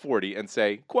all 40 and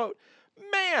say, quote,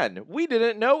 man, we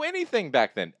didn't know anything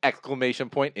back then, exclamation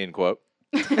point, end quote.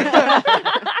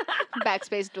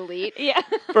 Backspace delete. Yeah.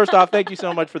 First off, thank you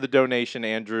so much for the donation,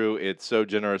 Andrew. It's so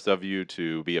generous of you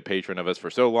to be a patron of us for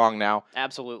so long now.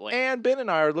 Absolutely. And Ben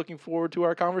and I are looking forward to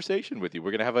our conversation with you.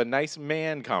 We're going to have a nice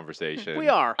man conversation. We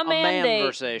are. A mandate.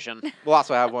 conversation. We'll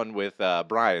also have one with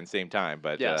Brian, same time,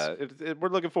 but Yes. we're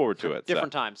looking forward to it.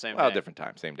 Different time, same Well, day. different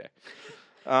time, same day.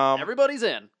 Everybody's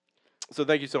in. So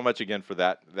thank you so much again for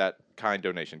that kind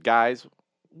donation. Guys,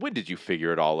 when did you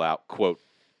figure it all out? Quote,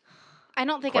 I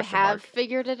don't think Question I have mark.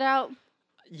 figured it out.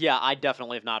 Yeah, I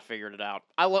definitely have not figured it out.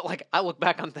 I look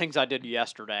back on things I did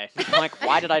yesterday. I'm like,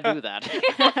 why did I do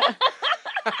that?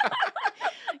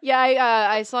 Yeah,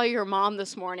 I saw your mom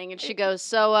this morning, and she goes,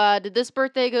 so did this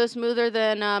birthday go smoother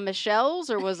than Michelle's,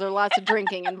 or was there lots of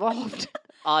drinking involved?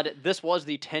 This was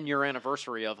the 10-year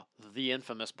anniversary of the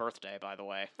infamous birthday, by the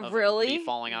way. Of Really? me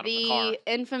falling out of the car. The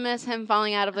infamous him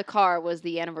falling out of the car was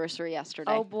the anniversary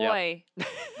yesterday. Oh boy.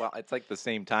 well, it's like the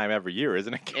same time every year,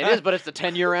 isn't it? It is, but it's the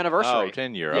 10-year anniversary. Oh,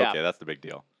 10 year. Yeah. Okay, that's the big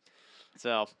deal.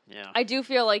 So, yeah. I do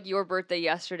feel like your birthday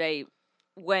yesterday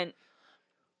went.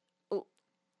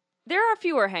 There are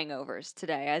fewer hangovers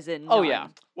today, as in. Oh, none. yeah.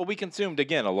 Well, we consumed,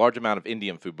 again, a large amount of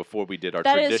Indian food before we did our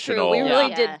That is traditional... true. We really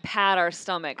Yeah. did pat our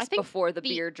stomachs I think before the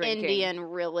beer drinking. Indian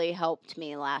really helped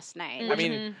me last night. I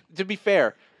mean, to be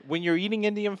fair, when you're eating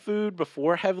Indian food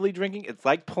before heavily drinking, it's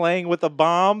like playing with a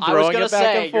bomb, I was throwing going it to back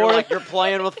say, and forth. you're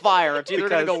playing with fire. It's either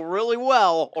going to Because- go really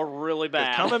well or really It's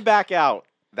bad. coming back out.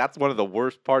 That's one of the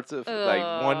worst parts of like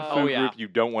one Oh, food yeah. group you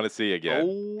don't want to see again.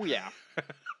 Oh, yeah.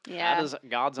 Yeah. That is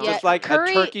God's Yeah, honest Just like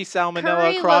curry- a turkey salmonella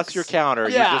curry across your looks- counter.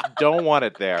 Yeah. You just don't want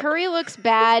it there. Curry looks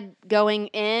bad going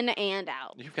in and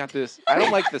out. You've got this. I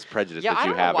don't like this prejudice Yeah, that I you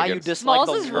don't know have why you against. dislike Smalls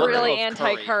the is look really of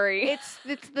anti-curry. It's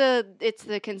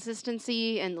the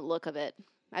consistency and the look of it.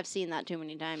 I've seen that too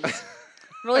many times.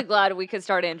 Really glad we could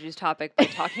start Andrew's topic by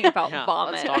talking about Yeah,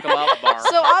 vomit. let's talk about bar.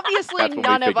 So obviously That's when we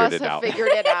none of figured us it have out. figured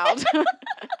it out.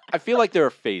 I feel like there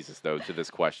are phases though to this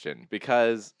question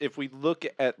because if we look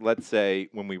at, let's say,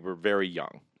 when we were very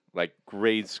young, like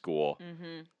grade school,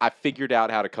 Mm-hmm. I figured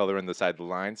out how to color in the side of the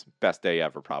lines. Best day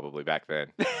ever, probably back then.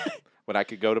 When I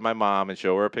could go to my mom and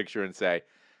show her a picture and say,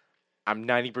 "I'm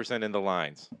 90% in the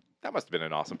lines." That must have been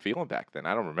an awesome feeling back then.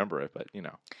 I don't remember it, but you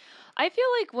know. I feel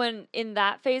like when in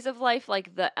that phase of life,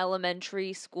 like the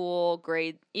elementary school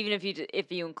grade, even if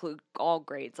you include all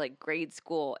grades, like grade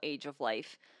school age of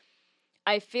life,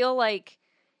 I feel like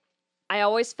I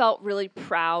always felt really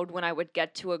proud when I would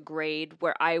get to a grade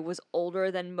where I was older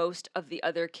than most of the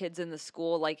other kids in the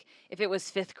school. Like if it was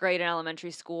 5th grade in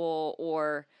elementary school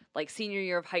or like senior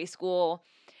year of high school,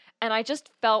 and I just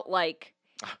felt like,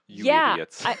 You yeah,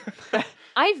 idiots.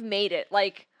 I've made it.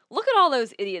 Like, look at all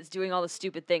those idiots doing all the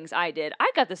stupid things I did.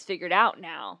 I got this figured out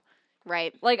now.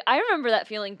 Right. Like, I remember that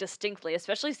feeling distinctly,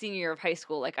 especially senior year of high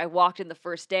school. Like, I walked in the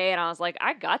first day and I was like,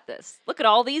 I got this. Look at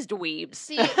all these dweebs.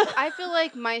 See, I feel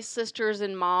like my sisters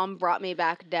and mom brought me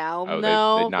back down, Oh, they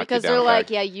though, knocked you because down they're a like,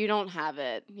 peg. yeah, you don't have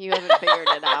it. You haven't figured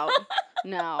it out.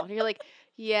 No. And you're like,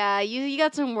 yeah, you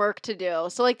got some work to do.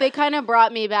 So, like, they kind of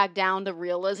brought me back down to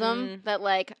realism that,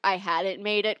 like, I hadn't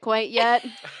made it quite yet.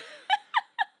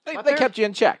 They kept you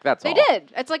in check. That's They all.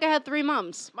 did. It's like I had 3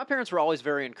 moms. My parents were always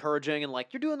very encouraging and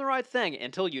like, you're doing the right thing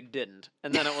until you didn't.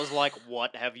 And then it was like,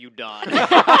 what have you done?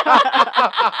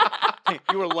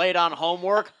 You were late on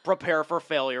homework, prepare for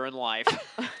failure in life.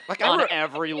 Like On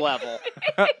every level.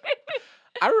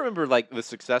 I remember like the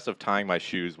success of tying my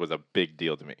shoes was a big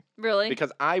deal to me Really?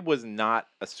 because I was not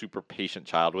a super patient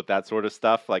child with that sort of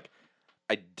stuff. Like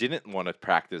I didn't want to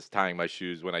practice tying my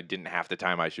shoes when I didn't have to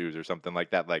tie my shoes or something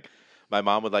like that. Like my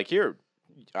mom would like, here,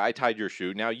 I tied your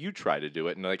shoe. Now you try to do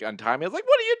it. And like untie me. I was like,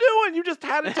 what are you doing? You just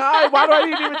had it tied. Why do I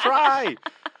need to even try?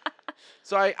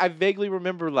 So I vaguely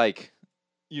remember like,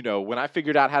 you know, when I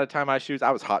figured out how to tie my shoes,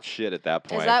 I was hot shit at that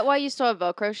point. Is that why you still have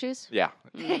Velcro shoes? Yeah,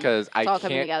 because I It's all can't.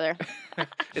 coming together.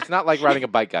 It's not like riding a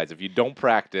bike, guys. If you don't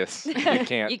practice, you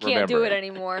can't. You can't remember do it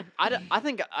anymore. I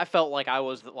think I felt like I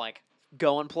was like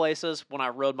going places when I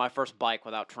rode my first bike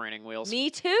without training wheels. Me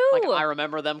too. Like I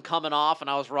remember them coming off and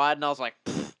I was riding. I was like,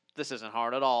 this isn't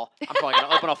hard at all. I'm probably going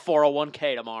to open a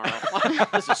 401k tomorrow.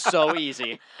 This is so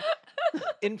easy.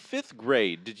 In 5th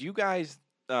grade, did you guys?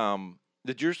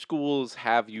 Did your schools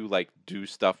have you like do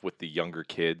stuff with the younger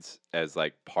kids as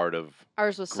like part of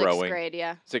Ours was 6th growing? grade,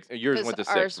 yeah. Yours 'Cause went to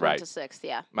ours 6th, went right? to 6th,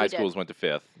 yeah. My we did. schools went to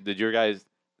 5th. Did your guys?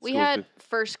 We schools had do-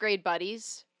 1st grade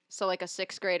buddies. So like a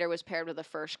 6th grader was paired with a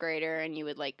 1st grader, and you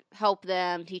would like help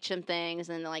them, teach them things,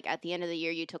 and then like at the end of the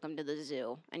year, you took them to the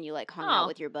zoo and you like hung Oh. out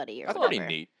with your buddy or That's whatever.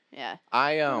 pretty neat. Yeah.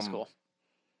 I That's cool.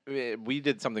 we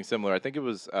did something similar. I think it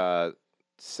was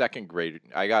 2nd grade.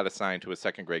 I got assigned to a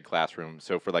 2nd grade classroom.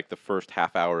 So for like the first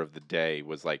half hour of the day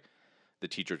was like the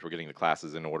teachers were getting the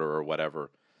classes in order or whatever.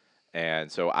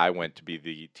 And so I went to be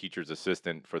the teacher's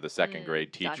assistant for the 2nd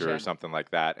grade teacher or gotcha. something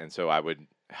like that. And so I would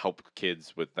help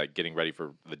kids with like getting ready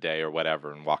for the day or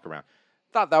whatever and walk around.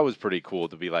 Thought that was pretty cool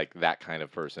to be like that kind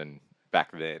of person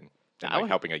back then. And I like would-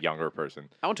 helping a younger person.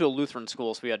 I went to a Lutheran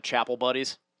school, so we had chapel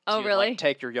buddies. So Oh, you'd, really? Like,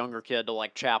 take your younger kid to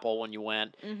like chapel when you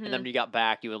went, and then when you got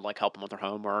back, you would like help them with their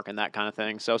homework and that kind of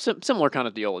thing. So similar kind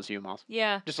of deal as you, Moss.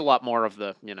 Yeah. Just a lot more of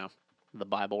the the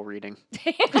Bible reading.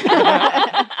 We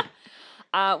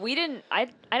didn't. I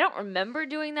don't remember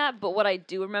doing that, but what I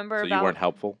do remember So about you weren't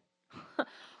helpful?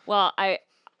 well, I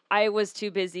was too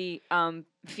busy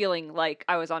feeling like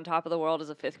I was on top of the world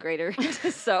as a 5th grader.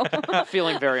 So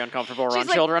Feeling very uncomfortable around She's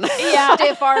like, children. Yeah.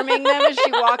 Stiff arming them as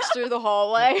she walks through the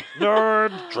hallway.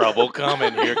 Nerd, trouble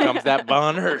coming. Here comes that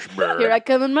Von Hirschberg. Here I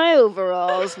come in my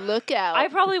overalls. Look out. I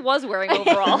probably was wearing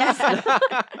overalls.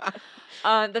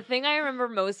 The thing I remember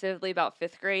most vividly about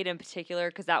 5th grade in particular,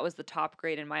 because that was the top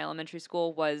grade in my elementary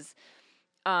school, was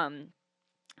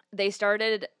they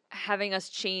started having us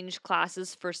change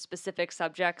classes for specific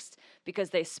subjects because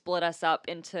they split us up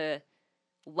into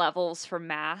levels for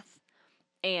math.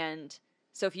 And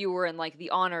so if you were in like the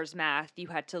honors math, you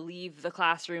had to leave the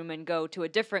classroom and go to a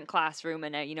different classroom,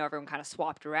 and everyone kind of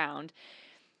swapped around.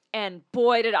 And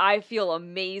boy, did I feel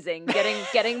amazing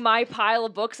getting my pile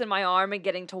of books in my arm and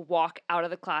getting to walk out of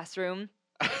the classroom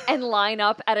and line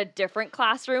up at a different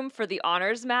classroom for the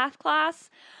honors math class.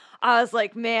 I was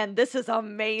like, man, this is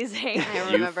amazing. I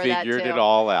You remember that figured too. it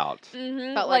all out. Felt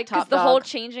like Like, because top the whole dog.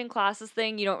 changing classes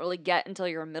thing, you don't really get until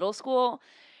you're in middle school.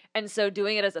 And so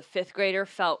doing it as a 5th grader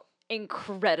felt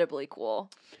incredibly cool.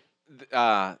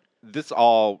 This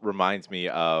all reminds me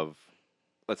of,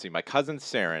 let's see, my cousin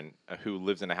Saren, who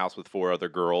lives in a house with 4 other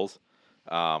girls,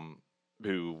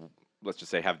 who, let's just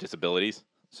say, have disabilities.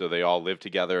 So they all live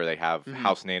together. They have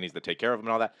house nannies that take care of them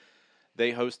and all that.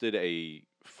 They hosted a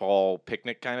fall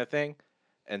picnic kind of thing.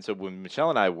 And so when Michelle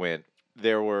and I went,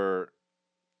 there were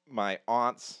my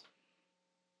aunt's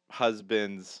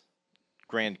husband's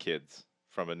grandkids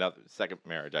from another second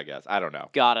marriage, I guess. I don't know.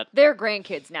 Got it. They're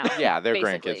grandkids now. Yeah, they're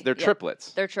basically. grandkids. They're Yeah.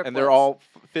 triplets. They're And triplets. they're all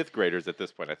 5th graders at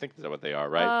this point. I think that's what they are,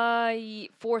 right?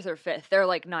 4th or 5th. They're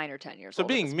like 9 or 10 years So old.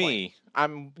 at being this me, point.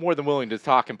 I'm more than willing to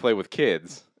talk and play with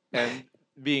kids. And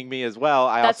being me as well,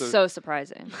 I That's also so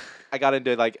surprising. I got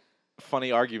into like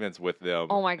funny arguments with them.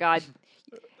 Oh my god.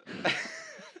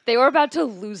 They were about to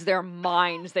lose their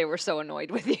minds. They were so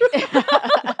annoyed with you.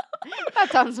 That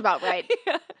sounds about right.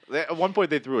 At one point,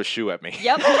 they threw a shoe at me.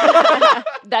 Yep.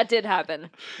 That did happen.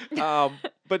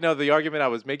 But no, the argument I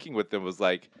was making with them was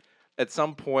like, at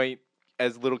some point,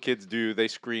 as little kids do, they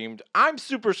screamed, "I'm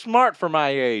super smart for my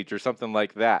age," or something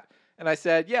like that. And I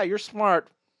said, "Yeah, you're smart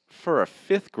for a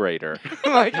 5th grader."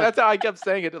 Like that's how I kept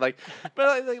saying it. Like,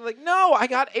 but like, no, I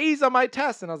got A's on my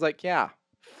test, and I was like, "Yeah,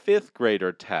 5th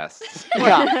grader tests."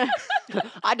 Yeah.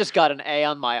 I just got an A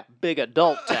on my big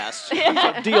adult test. So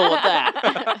deal with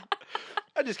that.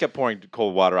 I just kept pouring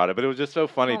cold water on it, but it was just so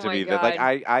funny Oh to my me that like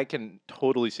God. I can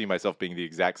totally see myself being the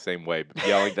exact same way,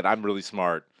 yelling that I'm really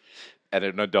smart at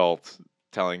an adult,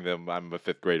 telling them I'm a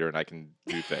 5th grader and I can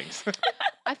do things.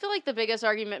 I feel like the biggest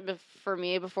argument for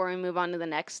me before we move on to the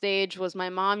next stage was my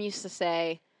mom used to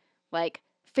say, like,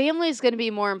 family is going to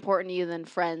be more important to you than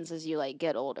friends as you like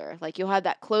get older. Like you'll have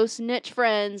that close knit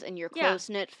friends and your Yeah. close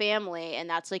knit family, and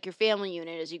that's like your family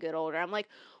unit as you get older. I'm like,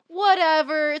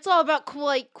 whatever. It's all about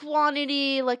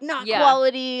quantity, like not Yeah.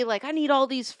 quality. Like I need all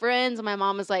these friends, and my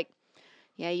mom was like,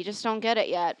 yeah, you just don't get it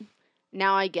yet.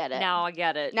 Now I get it. Now I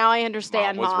get it. Now I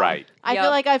understand. Mom was right. I Yep. feel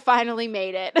like I finally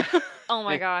made it. Oh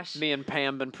my gosh. Me and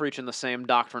Pam been preaching the same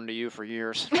doctrine to you for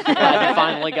years. Glad you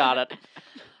finally got it.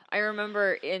 I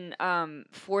remember in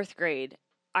 4th grade,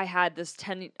 I had this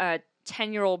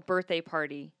 10-year-old birthday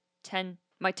party.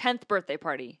 My 10th birthday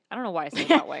party. I don't know why I said it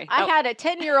that way. I had a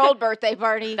 10-year-old birthday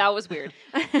party. That was weird.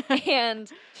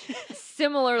 And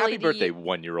similarly, Happy to birthday, you-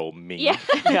 1-year-old me. Yeah.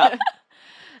 Yeah.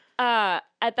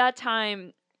 At that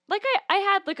time, like I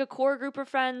had like a core group of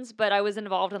friends, but I was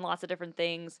involved in lots of different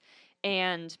things,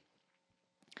 and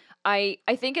I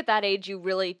think at that age you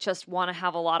really just want to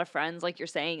have a lot of friends, like you're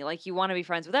saying, like you want to be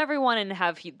friends with everyone and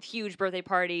have huge birthday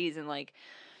parties and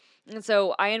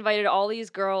so I invited all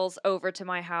these girls over to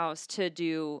my house to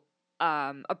do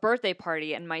a birthday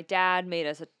party, and my dad made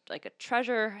us a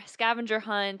treasure scavenger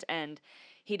hunt, and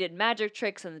he did magic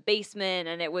tricks in the basement,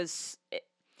 and it was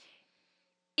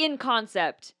in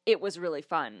concept, it was really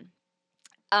fun.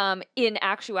 In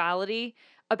actuality,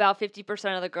 about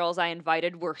 50% of the girls I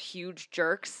invited were huge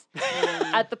jerks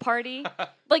at the party.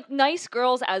 Like nice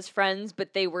girls as friends,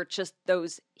 but they were just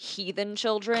those heathen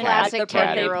children Classic at the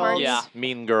birthday 10-year-olds. party. Yeah.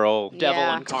 Mean girl. Devil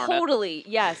Yeah. incarnate. Totally,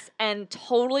 yes, and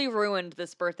totally ruined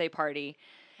this birthday party.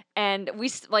 And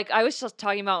I was just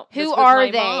talking about this Who with are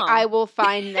my they? mom. I will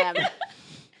find them.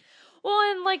 Well,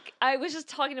 and I was just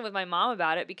talking with my mom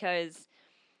about it because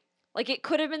it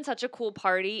could have been such a cool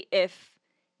party if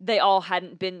they all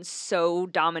hadn't been so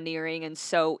domineering and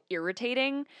so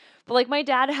irritating. But my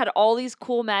dad had all these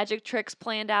cool magic tricks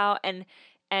planned out, and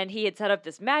he had set up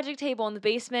this magic table in the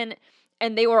basement,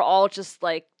 and they were all just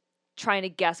trying to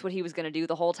guess what he was going to do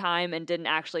the whole time and didn't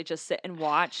actually just sit and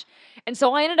watch. And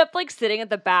so I ended up sitting at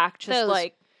the back just Those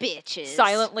bitches.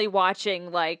 silently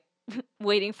watching,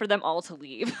 waiting for them all to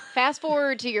leave. Fast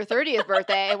forward to your 30th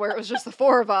birthday where it was just the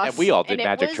 4 of us. And we all did it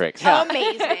magic was tricks.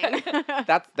 Amazing.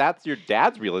 That's your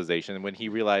dad's realization when he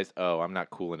realized, oh, I'm not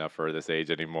cool enough for this age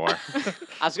anymore.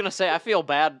 I was gonna say I feel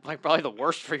bad, probably the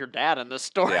worst for your dad in this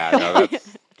story. Yeah, no,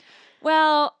 that's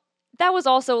Well, that was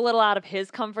also a little out of his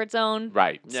comfort zone.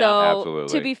 right. Yeah. So,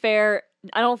 absolutely. to be fair,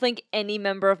 I don't think any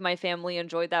member of my family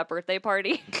enjoyed that birthday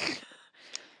party.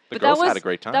 The but girls that was had a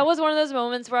great time. That was one of those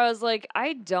moments where I was like,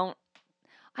 I don't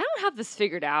have this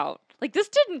figured out. This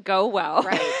didn't go well.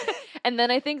 Right. And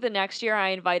then I think the next year I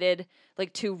invited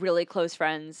 2 really close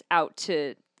friends out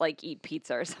to eat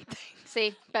pizza or something.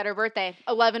 See, better birthday.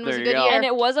 11 was There a you good go. year. And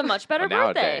it was a much better Well,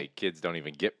 birthday. nowadays, kids don't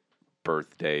even get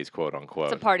birthdays, quote unquote.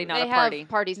 It's a party, not they a party. have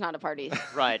parties, not a parties.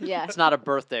 Right. Yeah. It's not a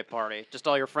birthday party. Just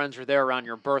all your friends are there around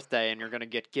your birthday, and you're going to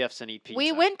get gifts and eat pizza.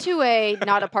 We went to a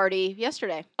not a party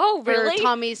yesterday Oh, for really?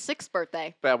 Tommy's 6th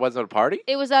birthday. That wasn't a party?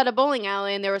 It was at a bowling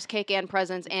alley, and there was cake and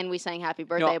presents, and we sang happy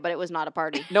birthday, but it was not a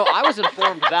party. No, I was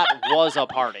informed that was a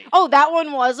party. Oh, that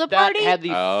one was a That party? had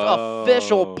the Oh.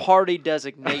 official party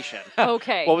designation.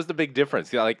 Okay. What was the big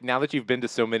difference? Yeah, like now that you've been to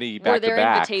so many Were back to there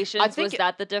back. invitations? I think Was it-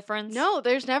 that the difference? No,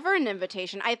 there's never an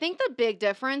invitation. I think the big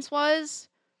difference was...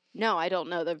 No, I don't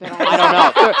know. They've been I don't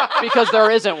know. Because there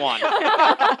isn't one. All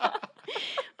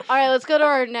right, let's go to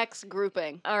our next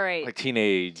grouping. All right. Like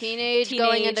teenage, Teenage,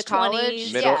 going into 20s,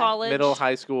 college. middle, Yeah. college. middle,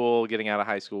 high school, getting out of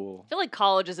high school. I feel like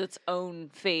college is its own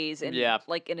phase in Yeah.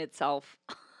 like in itself.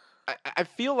 I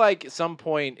feel like at some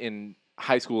point in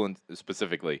high school and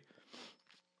specifically,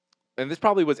 and this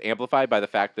probably was amplified by the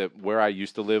fact that where I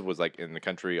used to live was like in the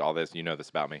country, all this, you know this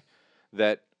about me,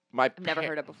 that my I've never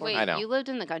heard it before. Wait, I know. you lived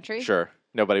in the country? Sure,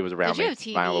 nobody was around Did you me, have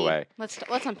TV? a mile away. Let's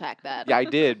unpack that. Yeah, I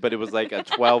did, but it was like a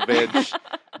 12-inch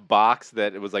box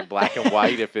that it was like black and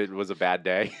white if it was a bad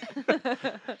day.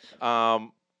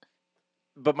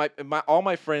 But my all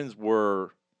my friends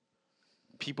were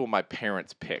people my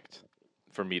parents picked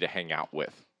for me to hang out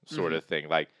with, sort of thing.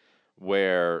 Like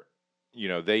where, you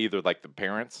know, they either like the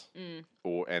parents Mm.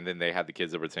 or and then they had the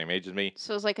kids that were the same age as me.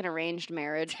 So it's like an arranged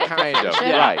marriage. Kind of,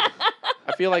 Yeah. right.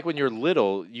 I feel like when you're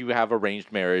little, you have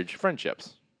arranged marriage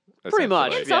friendships. Pretty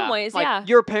much. essentially. In some ways, like, yeah.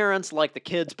 Your parents like the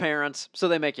kids' parents, so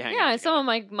they make you hang out. Yeah, and some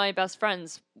together. of my best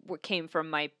friends came from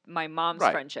my mom's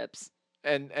Right. friendships.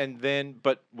 And then,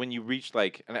 but when you reach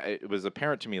like, and it was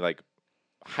apparent to me like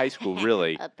high school,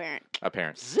 really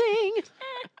apparent Zing!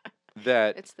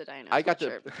 that It's the Dino. I got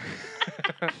to.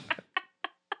 sweatshirt.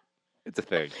 It's a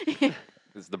thing.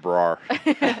 It's the brar.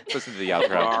 Listen to the outro.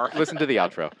 Brar. Listen to the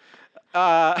outro.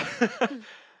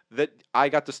 That I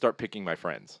got to start picking my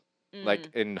friends.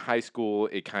 Like in high school,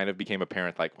 it kind of became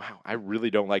apparent. Like, wow, I really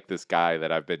don't like this guy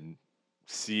that I've been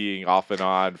seeing off and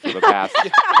on for the past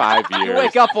 5 years. You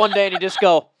wake up one day and you just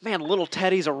go, man, little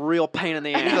Teddy's a real pain in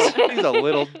the ass. He's a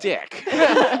little dick.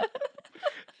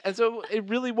 And so it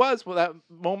really was that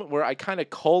moment where I kind of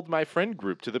culled my friend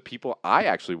group to the people I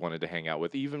actually wanted to hang out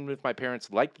with, even if my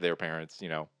parents liked their parents. You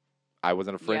know, I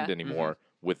wasn't a friend Yeah. anymore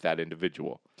with that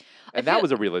individual, I and that feel-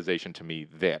 was a realization to me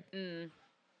then.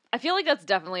 I feel like that's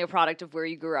definitely a product of where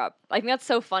you grew up. I think that's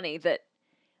so funny that,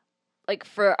 like,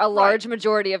 for a large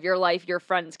majority of your life, your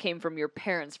friends came from your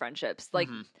parents' friendships. Like,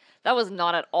 that was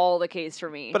not at all the case for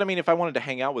me. But I mean, if I wanted to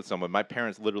hang out with someone, my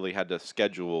parents literally had to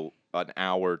schedule an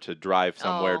hour to drive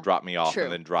somewhere, Oh, drop me off, true.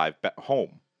 and then drive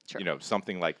home. True. You know,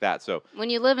 something like that. So When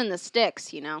you live in the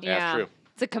sticks, you know. yeah, that's true.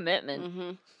 It's a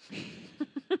commitment.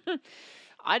 Mm-hmm.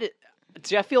 I did.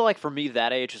 See, I feel like for me,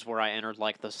 that age is where I entered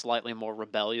like the slightly more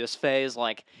rebellious phase.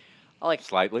 Like,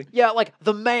 Slightly. yeah, like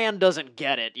the man doesn't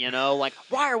get it, you know. Like,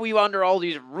 why are we under all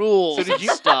these rules So did and you-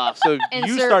 stuff? So you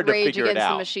Insert started to Rage figure it Against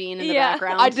the out. Machine in the Yeah.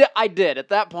 background. I did. At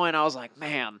that point, I was like,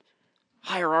 man,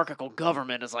 hierarchical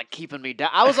government is like keeping me down.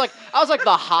 I was like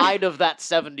the Hyde of that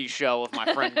 '70s show with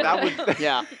my friend. That group. was-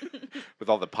 yeah. With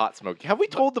all the pot smoking. Have we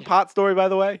told the pot story, by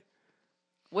the way?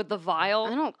 With the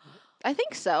vial, I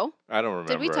think so. I don't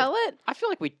remember. Did we tell it? I feel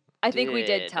like we. I think we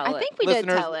did tell I it. think we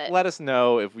Listeners, did tell it. let us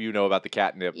know if you know about the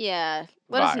catnip. Yeah.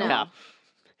 Let us Vial. know.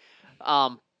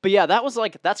 Yeah. But yeah, that was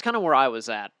like that's kind of where I was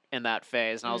at in that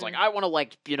phase, and I was like, I want to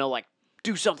like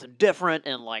do something different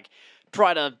and like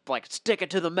try to like stick it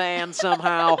to the man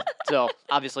somehow. So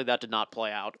obviously that did not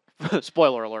play out.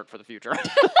 Spoiler alert for the future.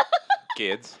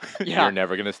 Kids, Yeah. you're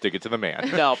never going to stick it to the man.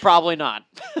 No, probably not.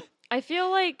 I feel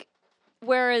like,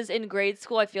 whereas in grade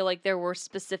school, I feel like there were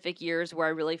specific years where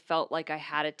I really felt like I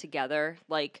had it together.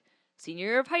 Like senior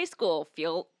year of high school,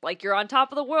 feel like you're on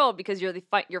top of the world because you're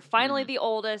you're finally the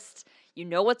oldest. You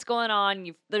know what's going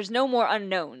on. There's no more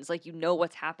unknowns. Like you know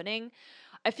what's happening.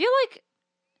 I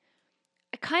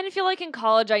kind of feel like in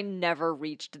college I never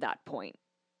reached that point.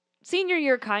 Senior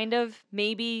year, kind of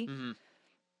maybe, Mhm.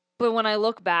 but when I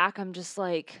look back, I'm just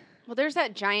like. Well, there's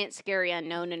that giant, scary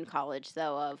unknown in college,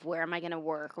 though, of where am I going to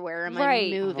work? Where am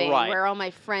Right. I moving? Right. Where are all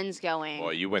my friends going?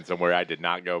 Well, you went somewhere I did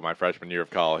not go my freshman year of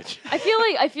college. I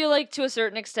feel like to a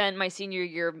certain extent my senior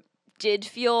year did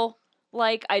feel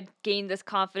like I gained this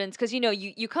confidence because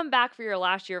you come back for your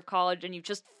last year of college and you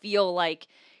just feel like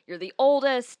you're the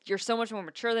oldest, you're so much more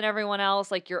mature than everyone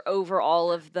else, like you're over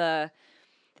all of the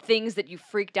things that you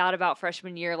freaked out about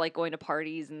freshman year, like going to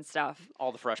parties and stuff.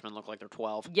 All the freshmen look like they're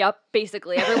 12. Yep,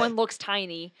 basically everyone looks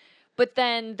tiny. But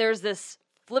then there's this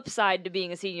flip side to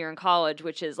being a senior in college,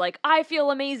 which is like I feel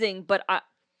amazing, but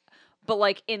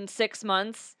like in 6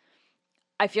 months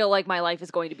I feel like my life is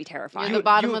going to be terrifying. You're the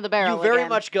bottom of the barrel. You very again.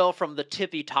 much go from the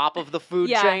tippy top of the food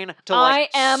Yeah. chain to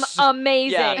like I am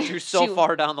amazing. Yeah, to so to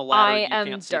far down the ladder I you am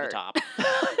can't dirt. see the top.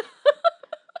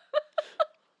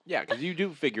 Yeah, because you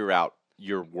do figure out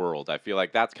your world. I feel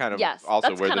like that's kind of Yes, also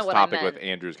that's where kinda this what I topic with meant.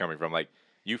 Andrew's coming from. Like,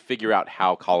 you figure out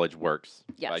how college works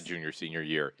by Yes. junior, senior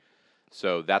year.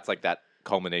 So that's like that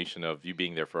culmination of you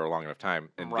being there for a long enough time,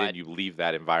 and Right. then you leave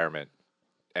that environment,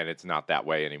 and it's not that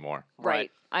way anymore.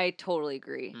 Right. I totally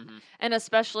agree. Mm-hmm. And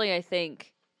especially, I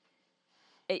think,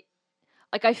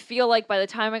 I feel like by the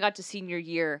time I got to senior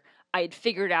year, I had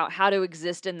figured out how to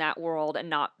exist in that world and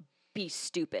not be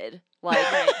stupid. Like,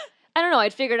 I don't know,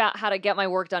 I'd figured out how to get my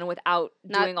work done without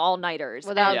Not- doing all-nighters.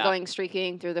 without Yeah. going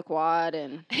streaking through the quad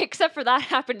and Except for that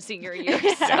happened senior year.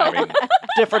 Yeah, So I mean,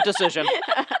 Different decision.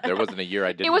 there wasn't a year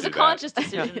I didn't it was do a that. conscious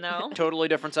decision, though. Totally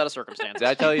different set of circumstances. Did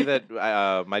I tell you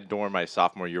that my dorm my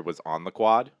sophomore year was on the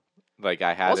quad? Like,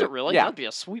 I had Was it really? Yeah. That'd be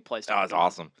a sweet place to That was be.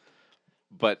 awesome.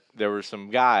 But there were some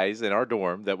guys in our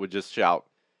dorm that would just shout,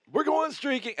 "We're going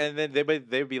streaking," and then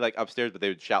they'd be like upstairs, but they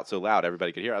would shout so loud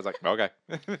everybody could hear. I was like, okay,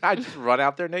 I just run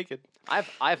out there naked.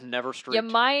 I've never streaked. Yeah,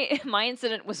 my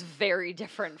incident was very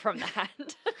different from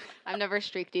that. I've never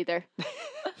streaked either.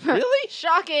 Really?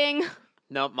 Shocking.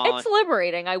 No, Molly. It's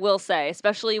liberating, I will say,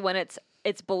 especially when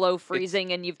it's below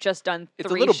freezing and you've just done It's a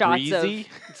 3 little shots breezy.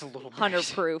 It's a little of 100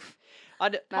 breezy. proof.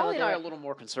 Molly and I do are a it. little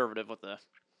more conservative with the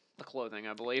clothing,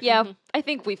 I believe. Yeah, I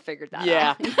think we figured that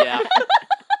Yeah, out. yeah.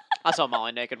 I saw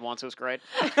Molly naked once. It was great.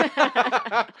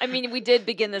 I mean, we did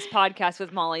begin this podcast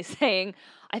with Molly saying,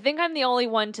 I think I'm the only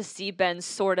one to see Ben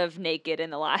sort of naked in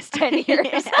the last 10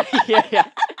 years. yeah.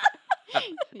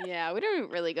 Yeah, we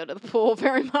don't really go to the pool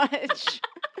very much.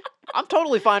 I'm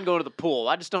totally fine going to the pool.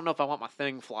 I just don't know if I want my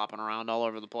thing flopping around all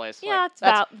over the place. Yeah, Like, it's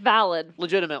that's valid.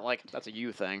 legitimate. Like, that's a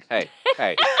you thing.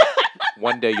 Hey,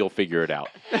 one day you'll figure it out.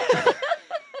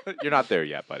 You're not there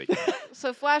yet, buddy.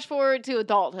 So flash forward to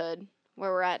adulthood,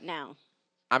 where we're at now.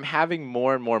 I'm having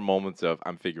more and more moments of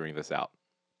I'm figuring this out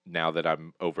now that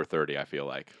I'm over 30. I feel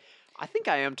like I think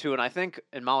I am too, and I think,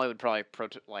 and Molly would probably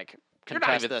you're contest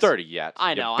not even this. 30 yet.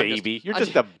 I you know, I'm just- baby. You're I'm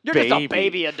just a You're baby. just a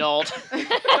baby adult.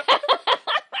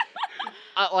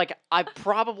 I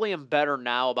probably am better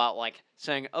now about like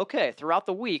saying, okay, throughout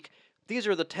the week, these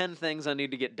are the 10 things I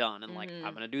need to get done, and like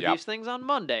I'm gonna do Yep. these things on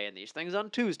Monday, and these things on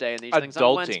Tuesday, and these things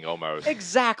on Wednesday. Adulting almost.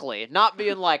 Exactly, not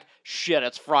being like, shit,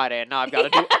 it's Friday, and now I've got to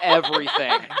do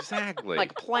everything. Exactly.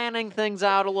 Like planning things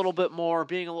out a little bit more,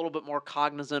 being a little bit more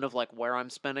cognizant of like where I'm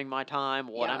spending my time,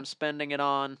 what Yeah. I'm spending it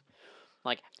on,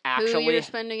 like Who actually, you're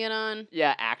spending it on.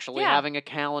 actually Yeah. having a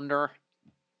calendar,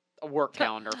 a work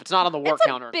calendar. If it's not on the work It's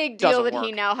calendar, a big it deal doesn't that work.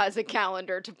 he now has a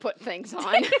calendar to put things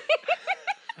on.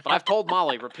 But I've told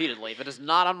Molly repeatedly, if it is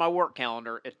not on my work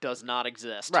calendar, it does not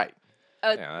exist. right.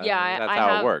 Yeah, Yeah, that's I how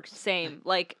it have, works. Same.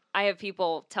 Like, I have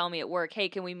people tell me at work, hey,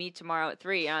 can we meet tomorrow at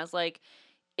 3? And I was like,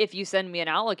 if you send me an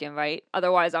Outlook invite,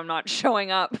 otherwise I'm not showing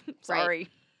up. Sorry.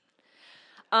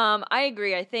 I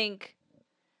agree. I think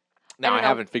Now don't I know.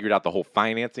 haven't figured out the whole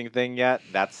financing thing yet.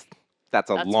 That's a That's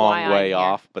long why I'm way here.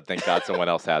 off, but thank God someone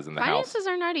else has in the house. Finances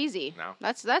are not easy. No.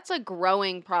 That's a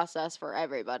growing process for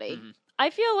everybody. Mhm. I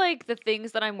feel like the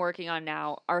things that I'm working on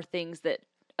now are things that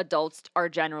adults are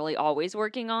generally always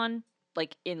working on,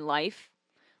 like in life.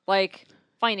 Like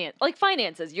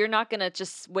finances. You're not gonna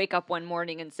just wake up one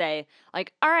morning and say,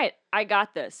 like, all right, I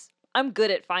got this. I'm good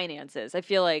at finances. I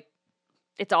feel like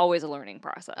it's always a learning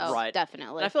process. Oh, Right.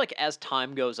 definitely. And I feel like as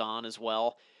time goes on as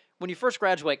well, when you first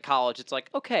graduate college, it's like,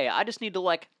 okay, I just need to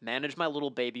like manage my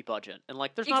little baby budget. And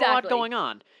like there's not a lot Exactly. going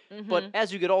on. But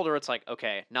as you get older, it's like,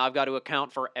 okay, now I've got to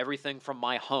account for everything from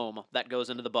my home that goes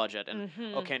into the budget. And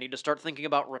okay, I need to start thinking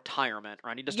about retirement,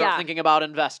 or I need to start Yeah. thinking about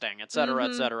investing, et cetera,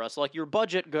 et cetera. So like your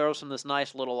budget goes from this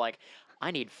nice little like, I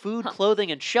need food,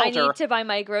 clothing, and I shelter, need to buy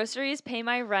my groceries, pay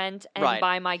my rent, and Right.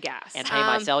 buy my gas. and pay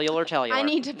my cellular tellular. I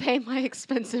need to pay my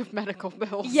expensive medical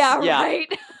bills. yeah, Yeah.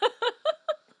 right.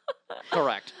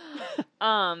 Correct.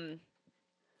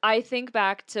 I think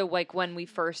back to like when we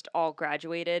first all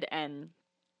graduated, and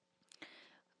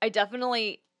I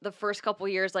definitely the first couple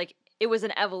years, like it was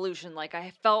an evolution. Like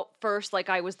I felt first like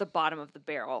I was the bottom of the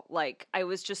barrel. Like I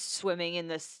was just swimming in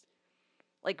this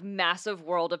like massive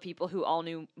world of people who all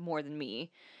knew more than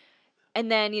me. And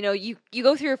then, you know, you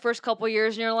go through your first couple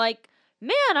years and you're like,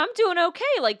 man, I'm doing okay.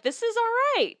 Like this is all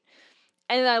right.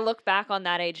 And then I look back on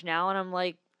that age now and I'm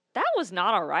like, that was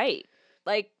not all right.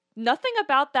 Like nothing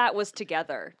about that was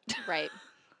together. Right.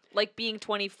 Like being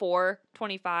 24,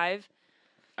 25.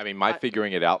 I mean, my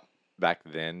figuring it out back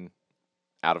then,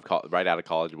 right out of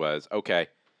college, was okay.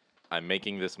 I'm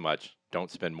making this much. Don't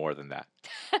spend more than that.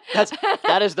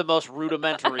 That is the most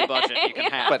rudimentary budget you can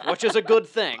have, But- which is a good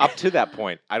thing. Up to that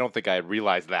point, I don't think I had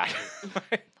realized that.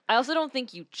 I also don't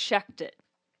think you checked it.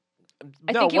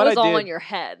 I No, think it what was I all did- in your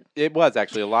head. It was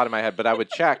actually a lot in my head, but I would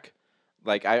check.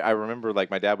 Like I remember, like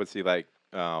my dad would see like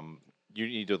you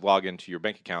need to log into your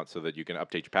bank account so that you can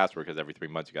update your password because every 3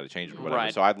 months you got to change it or whatever.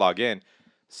 Right. So I'd log in,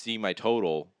 see my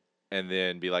total, and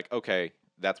then be like, okay,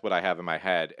 that's what I have in my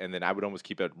head, and then I would almost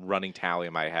keep a running tally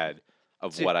in my head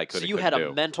of what I could. So you had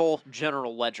a mental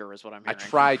general ledger, is what I'm I hearing.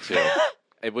 tried to.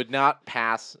 It would not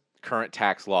pass current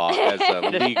tax law as a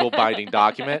legal binding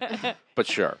document, but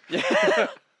sure.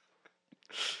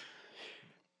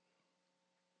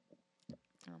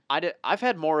 I've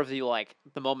had more of the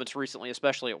moments recently,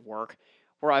 especially at work,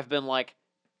 where I've been like,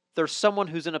 there's someone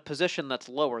who's in a position that's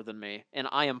lower than me, and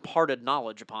I imparted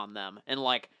knowledge upon them, and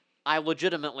like I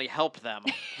legitimately helped them.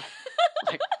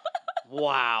 Like,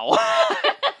 wow,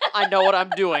 I know what I'm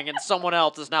doing, and someone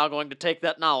else is now going to take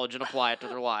that knowledge and apply it to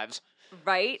their lives.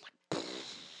 Right?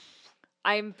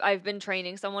 I've been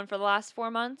training someone for the last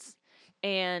 4 months,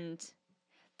 and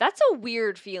that's a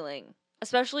weird feeling,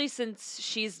 especially since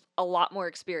she's a lot more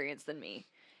experienced than me,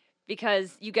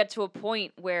 because you get to a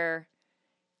point where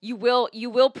you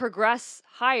will progress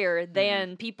higher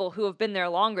than people who have been there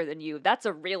longer than you. That's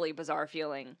a really bizarre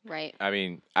feeling. Right. I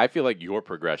mean, I feel like your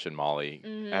progression, Molly,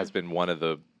 has been one of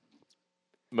the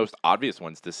most obvious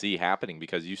ones to see happening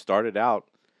because you started out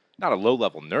not a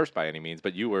low-level nurse by any means,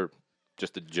 but you were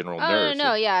just a general nurse.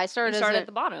 No, yeah. I You started, started as at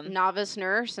the bottom. a novice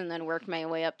nurse and then worked my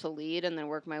way up to lead and then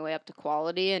worked my way up to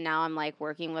quality. And now I'm like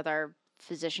working with our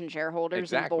physician shareholders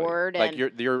Exactly. and board. Like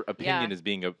and your opinion is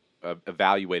being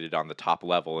evaluated on the top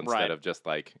level instead Right. of just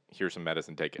like, here's some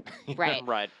medicine, take it. Right.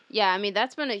 Right. Yeah, I mean,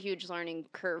 that's been a huge learning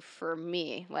curve for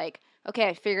me. Like, okay,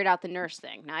 I figured out the nurse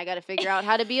thing. Now I got to figure out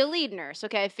how to be a lead nurse.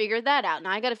 Okay, I figured that out. Now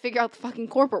I got to figure out the fucking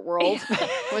corporate world,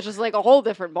 which is like a whole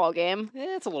different ballgame.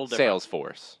 Yeah, it's a little different.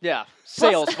 Salesforce. Yeah,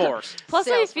 Salesforce. Plus,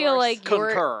 I feel Salesforce. like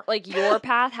Concur. your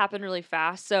path happened really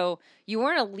fast. So you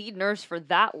weren't a lead nurse for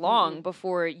that long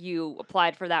before you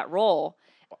applied for that role.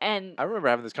 And I remember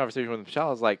having this conversation with Michelle.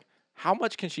 I was like, how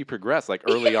much can she progress? Like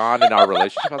early on in our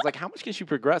relationship, I was like, how much can she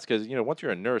progress? Because, once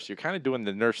you're a nurse, you're kind of doing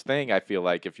the nurse thing, I feel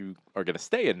like, if you are going to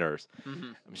stay a nurse.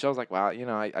 Mhm. Michelle was like, well,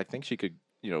 I think she could,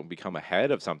 become a head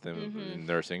of something in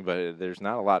nursing, but there's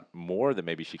not a lot more that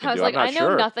maybe she can I was do. like, I'm not I know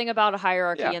sure. nothing about a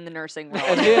hierarchy Yeah. in the nursing And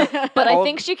world, then, but I all of-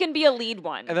 think she can be a lead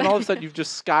one. and then all of a sudden, you've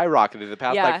just skyrocketed the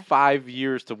past Yeah. like 5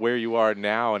 years to where you are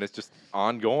now, and it's just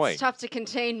ongoing. It's tough to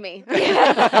contain me.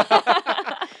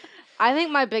 I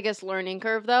think my biggest learning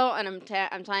curve, though, and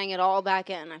I'm tying it all back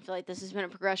in. I feel like this has been a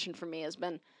progression for me. Has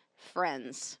been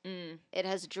friends. It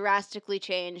has drastically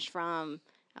changed from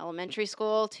elementary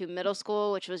school to middle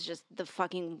school, which was just the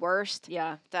fucking worst.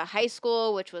 Yeah. To high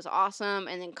school, which was awesome,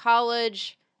 and then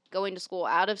college, going to school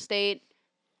out of state.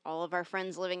 All of our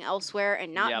friends living elsewhere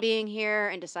and not Yep. being here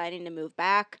and deciding to move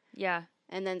back. Yeah.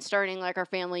 And then starting like our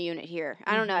family unit here.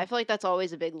 I don't know. I feel like that's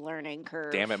always a big learning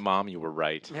curve. Damn it, Mom, you were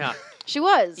right. Yeah. She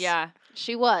was. Yeah.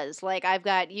 She was. Like, I've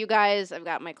got you guys, I've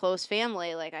got my close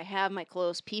family, like, I have my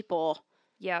close people.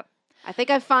 Yep. I think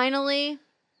I finally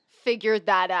figured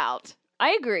that out.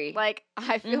 I agree. Like,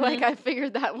 I feel like I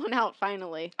figured that one out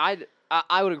finally. I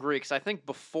would agree because I think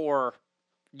before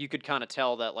you could kind of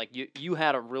tell that like you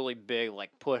had a really big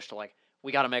like push to like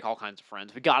we got to make all kinds of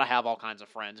friends. We got to have all kinds of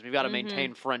friends. We've got to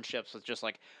maintain friendships with just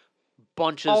like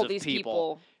bunches all of these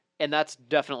people. And that's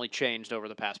definitely changed over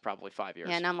the past probably 5 years.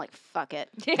 Yeah, and I'm like, fuck it.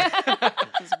 Yeah.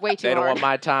 It's way too They don't hard. want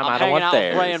my time. I'm I don't hanging want out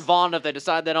theirs. with Ray and Vaughn. If they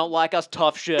decide they don't like us,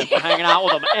 tough shit. We're hanging out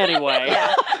with them anyway.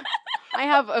 Yeah. I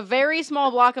have a very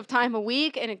small block of time a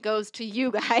week, and it goes to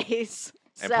you guys.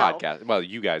 And So, podcast. Well,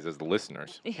 you guys as the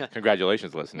listeners.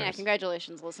 Congratulations, listeners. Yeah,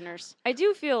 congratulations, listeners. I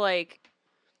do feel like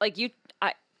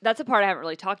that's a part I haven't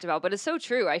really talked about, but it's so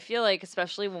true. I feel like,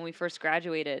 especially when we first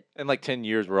graduated. In like 10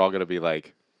 years, we're all going to be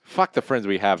like, fuck the friends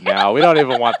we have now. We don't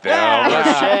even want them.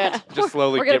 Yeah, shit. Just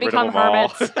slowly We're gonna get rid of become them all.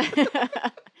 hermits.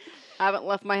 I haven't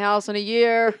left my house in a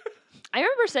year. I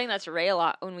remember saying that to Ray a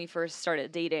lot when we first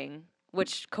started dating,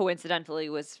 which coincidentally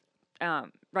was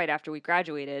right after we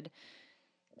graduated.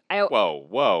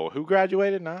 Whoa. Who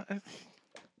graduated? Not.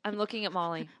 I'm looking at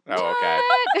Molly. Oh,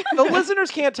 okay. The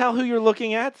listeners can't tell who you're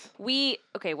looking at.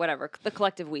 Okay, whatever. The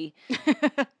collective we.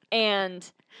 And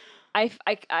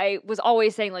I was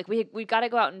always saying like we got to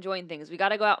go out and join things. We got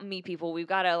to go out and meet people. We've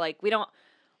got to we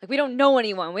don't know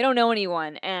anyone. We don't know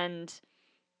anyone. And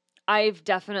I've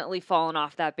definitely fallen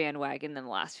off that bandwagon in the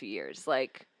last few years.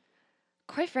 Like,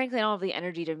 quite frankly, I don't have the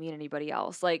energy to meet anybody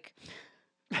else. Like,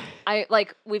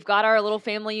 we've got our little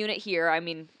family unit here. I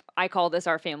mean, I call this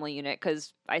our family unit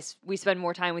because we spend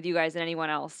more time with you guys than anyone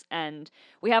else, and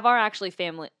we have our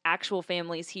actual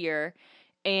families here,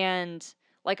 and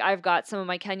like I've got some of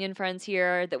my Kenyan friends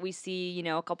here that we see,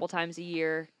 a couple times a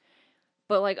year.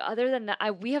 But like other than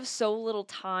that, we have so little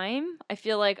time. I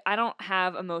feel like I don't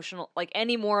have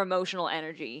any more emotional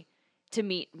energy to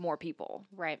meet more people.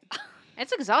 Right.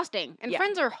 It's exhausting. And Yeah.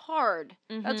 friends are hard.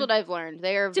 That's Mhm. what I've learned.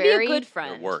 They are To very be a good Their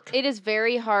friend. work. It is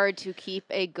very hard to keep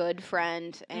a good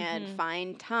friend and Mhm.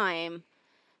 find time.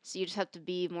 So you just have to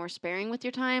be more sparing with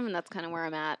your time, and that's kind of where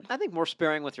I'm at. I think more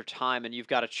sparing with your time, and you've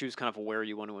got to choose kind of where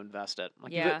you want to invest it.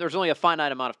 Like Yeah. there's only a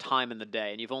finite amount of time in the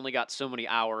day, and you've only got so many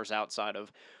hours outside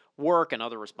of work and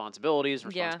other responsibilities,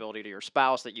 and Yeah. responsibility to your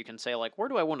spouse that you can say like, where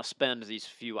do I want to spend these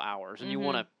few hours? And you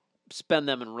want to spend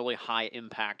them in really high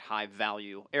impact, high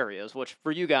value areas. Which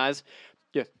for you guys,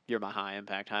 you're my high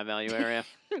impact, high value area.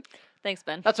 Thanks,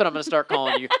 Ben. That's what I'm going to start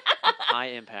calling you. High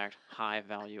impact, high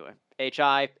value.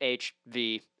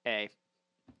 HIVA.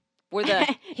 We're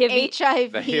the Hivi.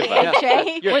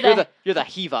 HIVHA. You're the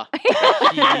Hiva.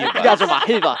 You guys are my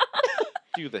Hiva.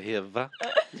 Do the HIV.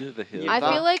 Do the HIV. I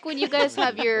feel like when you guys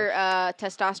have your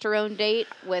testosterone date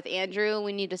with Andrew,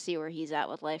 we need to see where he's at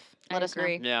with life. Let us know.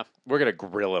 agree. Yeah. We're going to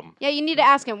grill him. Yeah, you need to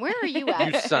ask him, where are you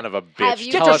at? You son of a bitch. Have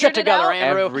you Get Tell your us shit figured it together, out?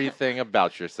 Andrew. everything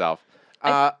about yourself.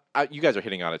 You guys are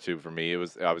hitting on it too for me. I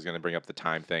was going to bring up the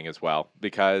time thing as well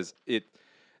because it's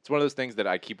one of those things that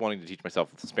I keep wanting to teach myself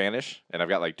Spanish, and I've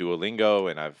got like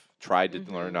Duolingo, and I've tried to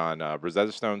learn on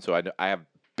Rosetta Stone, so I have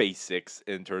basics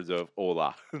in terms of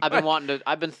hola.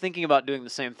 I've been thinking about doing the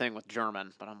same thing with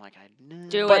German, but I'm like,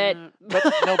 Do but, it.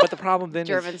 but the problem then is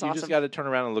German's you just awesome. got to turn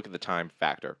around and look at the time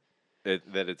factor, that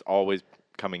it's always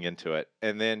coming into it,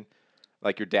 and then.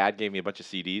 Like your dad gave me a bunch of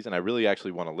CDs, and I really actually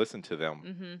want to listen to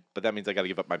them. But that means I got to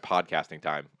give up my podcasting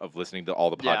time of listening to all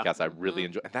the Yeah. podcasts I really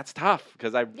enjoy, and that's tough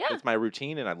because it's my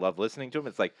routine, and I love listening to them.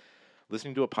 It's like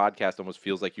listening to a podcast almost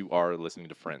feels like you are listening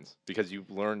to friends because you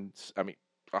learn. I mean,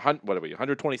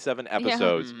 127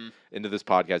 episodes into this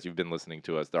podcast you've been listening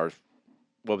to us. There's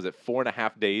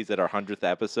 4.5 days at our 100th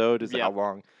episode is Yeah. how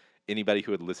long anybody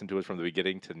who had listened to us from the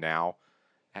beginning to now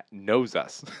knows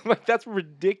us. Like that's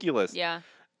ridiculous. Yeah.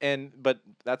 But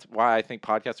that's why I think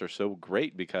podcasts are so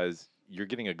great because you're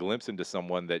getting a glimpse into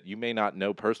someone that you may not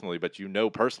know personally, but you know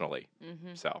personally.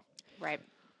 So Right.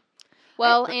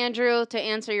 Well, Andrew, to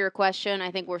answer your question, I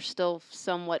think we're still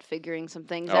somewhat figuring some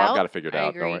things out. I've got to figure it I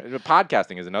out. Don't agree. worry.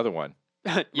 Podcasting is another one.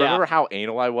 yeah. Remember how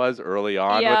anal I was early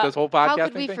on Yeah. with this whole podcasting How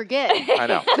could we thing? forget? I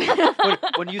know.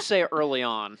 when you say early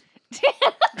on,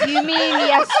 You mean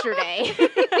yesterday?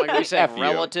 like are you saying F you.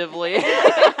 relatively?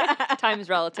 Time's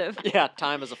relative. Yeah,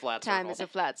 time is a flat Time circle. is a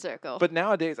flat circle. But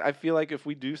nowadays, I feel like if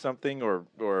we do something,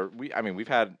 we've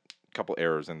had a couple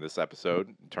errors in this episode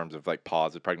in terms of like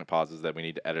pregnant pauses that we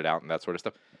need to edit out and that sort of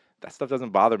stuff. That stuff doesn't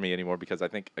bother me anymore because I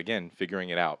think again, figuring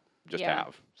it out just Yeah.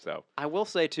 have. So I will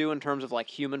say too, in terms of like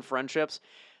human friendships,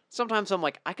 sometimes I'm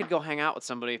like, I could go hang out with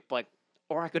somebody, like,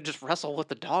 or I could just wrestle with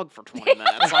the dog for 20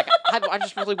 minutes. Like, I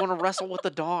just really want to wrestle with the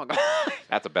dog.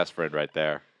 that's a best friend right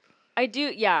there. I do.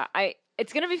 Yeah.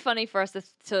 It's gonna be funny for us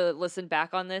to listen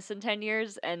back on this in 10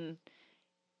 years and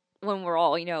when we're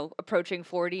all approaching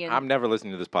 40 and I'm never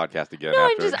listening to this podcast again. no,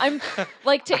 after. I'm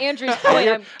like to Andrew's point. I'm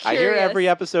curious. I hear every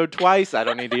episode twice. I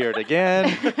don't need to hear it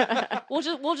again.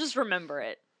 We'll just remember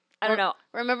it. I don't know.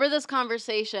 Remember this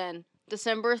conversation,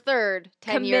 December 3rd,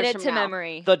 10 years Commit from it to now.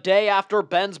 memory. The day after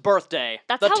Ben's birthday.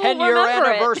 That's the how we'll 10-year remember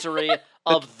it. anniversary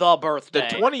of the The birthday.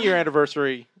 20-year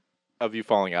anniversary of you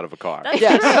falling out of a car. That's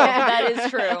Yes. true. That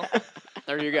is true.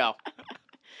 There you go.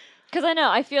 Because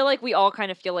I feel like we all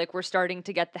kind of feel like we're starting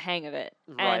to get the hang of it.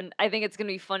 Right. And I think it's going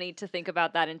to be funny to think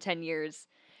about that in 10 years.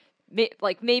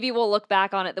 Like, maybe we'll look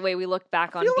back on it the way we looked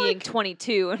back on feel being like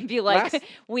 22 and be like, last-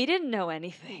 we didn't know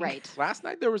anything. Right. Last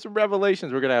night there were some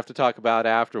revelations we're going to have to talk about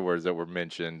afterwards that were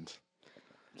mentioned.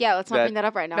 Yeah, let's not That- bring that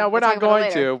up right now. No, we're We'll not talk about it going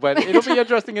later. to, but it'll be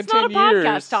interesting in It's 10 not a years.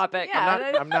 podcast topic.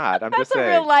 Yeah. I'm not. I'm That's just a saying.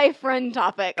 real life friend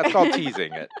topic. That's called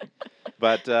teasing it.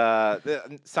 But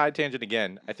side tangent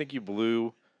again, I think you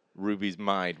blew Ruby's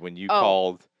mind when you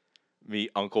called me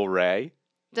Uncle Ray.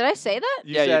 Did I say that?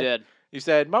 Yeah, you did. You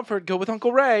said, Mumford, go with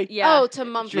Uncle Ray. Yeah. Oh, to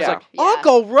Mumford. She was like, Yeah.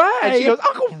 Uncle Ray. And she goes,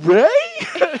 Uncle Ray?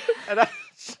 And I,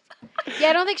 Yeah,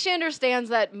 I don't think she understands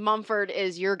that Mumford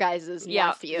is your guys' Yeah.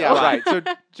 nephew. yeah, right. So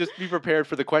just be prepared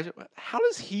for the question. How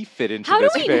does he fit into How do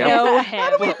this we family? know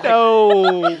him? No.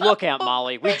 Look, Aunt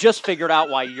Molly, we just figured out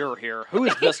why you're here. Who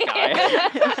is this guy?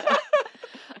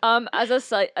 As a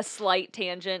slight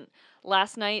tangent,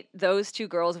 last night those two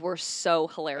girls were so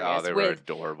hilarious. Oh, they were with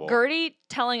adorable. Gertie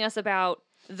telling us about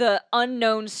the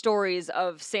unknown stories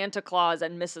of Santa Claus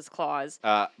and Mrs. Claus.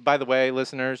 By the way,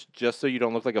 listeners, just so you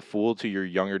don't look like a fool to your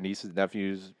younger nieces,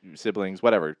 nephews, siblings,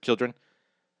 whatever, children,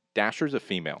 Dasher's a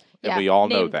female, and Yeah. we all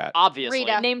know Named that. Obviously.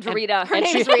 Rita. Named And- Rita. Her and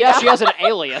name's she- Rita. Yeah, she has an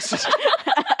alias.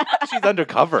 She's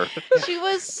undercover. She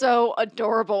was so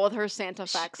adorable with her Santa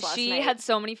facts last She night. had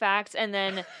so many facts, and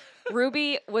then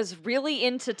Ruby was really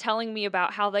into telling me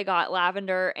about how they got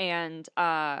Lavender and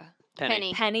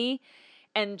Penny. Penny,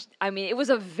 and I mean it was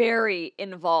a very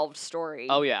involved story.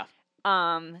 Oh, yeah.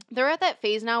 They're at that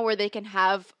phase now where they can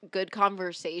have good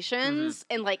conversations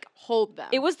and like hold them.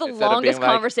 it was the Instead of longest being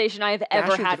like, conversation I've ever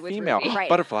Dasher's had a with female. Ruby. Right.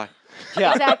 Butterfly.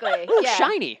 Yeah. exactly. Ooh, yeah.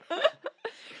 shiny.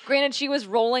 Granted, she was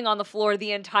rolling on the floor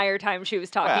the entire time she was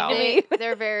talking Well. to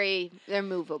me. They're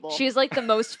movable. She's like the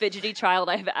most fidgety child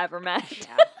I've ever met.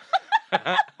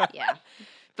 yeah.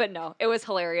 But no, it was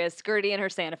hilarious. Gertie and her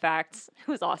Santa facts. It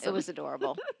was awesome. It was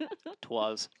adorable.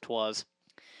 Twas.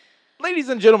 Ladies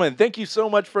and gentlemen, thank you so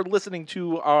much for listening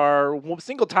to our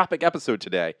single topic episode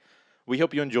today. We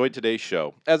hope you enjoyed today's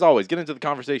show. As always, get into the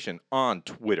conversation on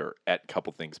Twitter at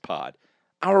CoupleThingsPod,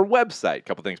 our website,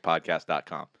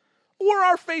 CoupleThingsPodcast.com, or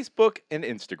our Facebook and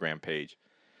Instagram page.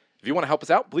 If you want to help us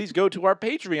out, please go to our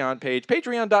Patreon page,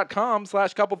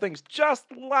 patreon.com/CoupleThings, just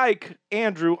like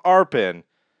Andrew Arpin,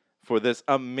 for this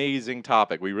amazing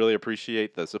topic. We really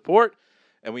appreciate the support,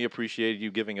 and we appreciate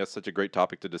you giving us such a great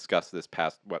topic to discuss this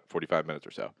past, 45 minutes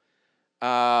or so.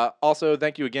 Also,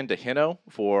 thank you again to Hino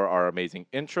for our amazing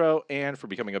intro and for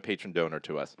becoming a patron donor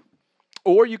to us.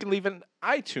 Or you can leave an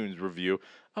iTunes review.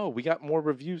 Oh, we got more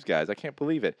reviews, guys. I can't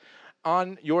believe it.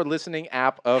 On your listening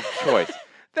app of choice.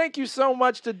 Thank you so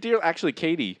much to actually,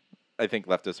 Katie, I think,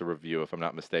 left us a review, if I'm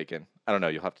not mistaken. I don't know.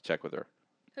 You'll have to check with her.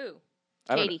 Who?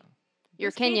 I don't Katie. know.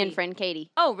 Your Who's Kenyan Katie? friend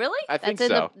Katie. Oh, really? I think That's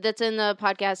in so. that's in the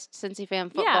podcast Cincy Fan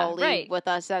Football League right. with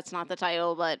us. That's not the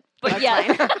title, but But that's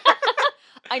yeah, fine.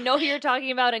 I know who you're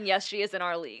talking about, and yes, she is in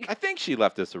our league. I think she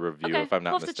left us a review, Okay, if I'm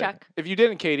not we'll have to mistaken. check. If you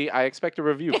didn't, Katie, I expect a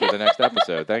review for the next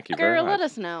episode. Thank you very Girl, much. let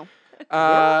us know.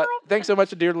 Thanks so much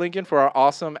to Dear Lincoln for our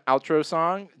awesome outro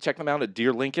song. Check them out at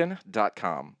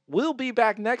dearlincoln.com. We'll be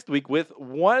back next week with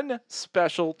one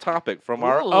special topic from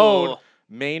our Ooh. own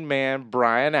main man,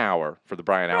 Brian Hour, for the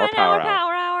Brian Hour Power Hour.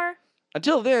 Power Hour.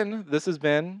 Until then, this has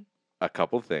been A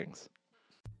Couple Things.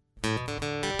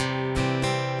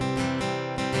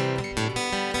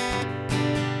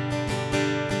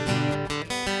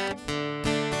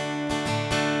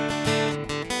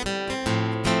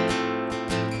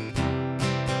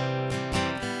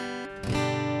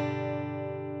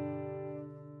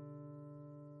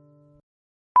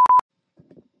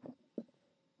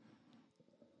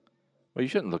 Well, you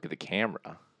shouldn't look at the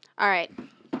camera. All right.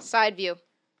 Side view.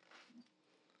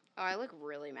 Oh, I look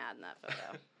really mad in that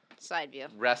photo. Side view.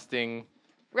 Resting,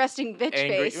 Resting bitch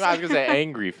angry. face. Well, I was going to say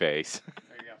angry face.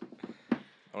 There you go.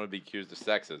 I want to be accused of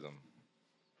sexism.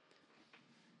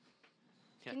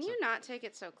 Can you not take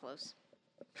it so close?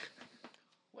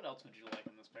 What else would you like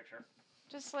in this picture?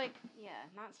 Just like, yeah,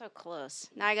 not so close.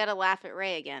 Now I gotta laugh at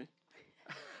Ray again.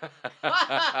 There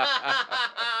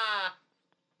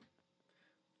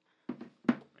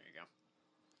you go.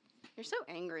 You're so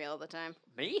angry all the time.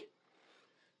 Me?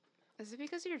 Is it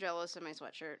because you're jealous of my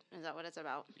sweatshirt? Is that what it's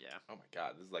about? Yeah. Oh my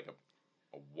God, this is like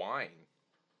a wine.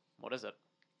 What is it?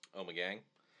 Oh my gang.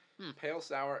 Hmm. Pale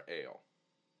sour ale.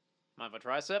 Mind if I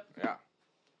try a sip? Yeah.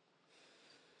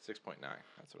 6.9.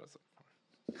 That's what I said.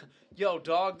 Yo,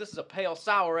 dog, this is a pale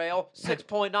sour ale,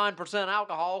 6.9%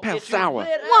 alcohol. Pale Get you sour.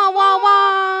 lit Wah up. wah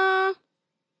wah.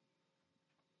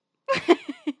 Hey,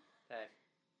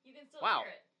 You can still Wow. hear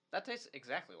it. that tastes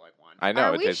exactly like wine. I know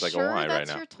Are it we tastes like sure a wine right that's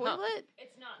now. your toilet?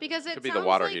 It's not. Because it Could be the sounds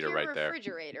water like heater your right there.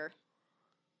 refrigerator.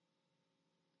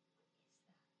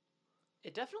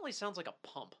 It definitely sounds like a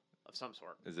pump of some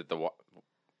sort. Is it the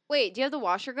Wait, do you have the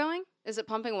washer going? Is it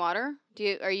pumping water?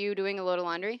 Are you doing a load of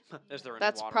laundry? Is there any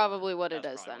That's water in probably there? what it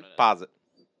That's is probably then. what it is. Pause it.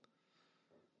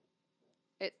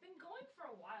 It's been going for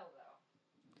a while though.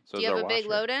 So Do is you have our a big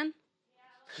washer. load in?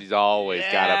 She's always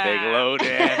got a big Yeah. load in.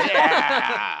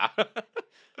 Yeah.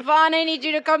 Vaughn, I need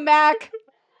you to come back.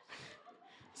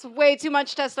 It's way too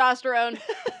much testosterone.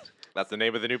 That's the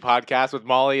name of the new podcast with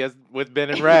Molly with Ben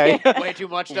and Ray. Way too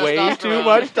much Way testosterone. too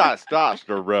much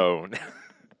testosterone.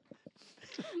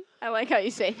 I like how you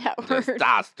say that word.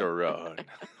 Testosterone.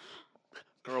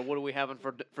 Girl, what are we having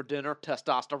for dinner?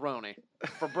 Testosterone.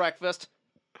 For breakfast?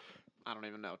 I don't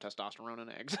even know. Testosterone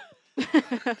and eggs.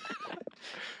 I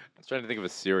was trying to think of a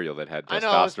cereal that had I know.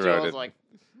 I was testosterone. like,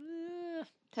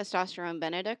 Testosterone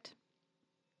Benedict.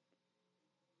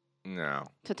 No.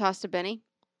 Tatasta Benny.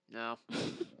 no.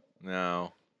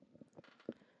 No.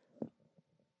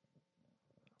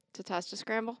 To test a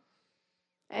scramble?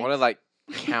 I want to Eggs? like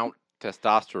count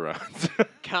testosterone.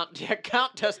 Count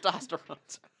testosterone.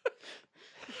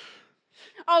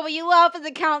 Oh, but you laugh at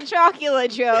the Count Chocula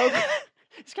joke.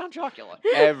 It's Count Chocula.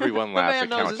 Everyone laughs man at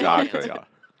knows Count his audience. Chocula.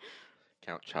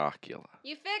 Count Chocula.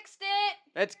 You fixed it.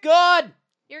 It's good.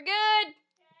 You're good.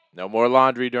 No more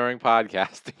laundry during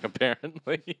podcasting,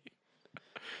 apparently.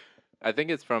 I think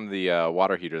it's from the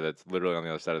water heater that's literally on the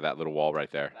other side of that little wall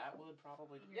right there. That would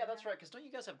probably. Yeah, that's right. Because don't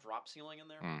you guys have drop ceiling in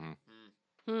there?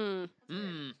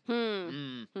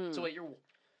 Mm-hmm. So wait, your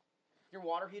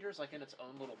water heater's like in its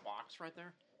own little box right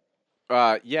there.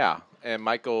 Yeah, and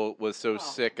Michael was so Oh.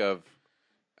 sick of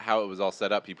how it was all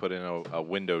set up, he put in a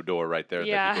window door right there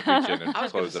Yeah. that he could reach in and I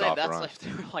was going close to it say off that's around. like,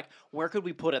 they were like, where could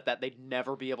we put it that they'd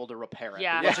never be able to repair it?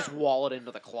 Yeah. Let's just wall it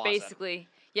into the closet. Basically.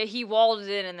 Yeah, he walled it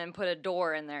in and then put a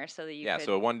door in there so that you Yeah, could...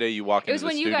 so one day you walk It was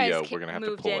into the when you guys studio, we're going to have to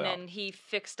moved pull in it out. and he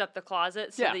fixed up the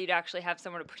closet so Yeah. that you'd actually have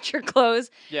somewhere to put your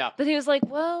clothes. Yeah, But he was like,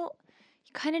 well,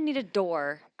 you kind of need a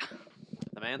door.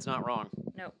 the man's not wrong.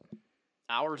 Nope.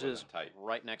 Ours is tight.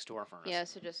 right next to our furnace. Yeah,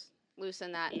 so just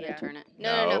loosen that and Yeah. then turn it.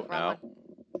 No, wrong one.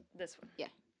 This one.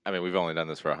 I mean, we've only done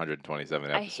this for 127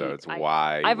 I hate- episodes. I-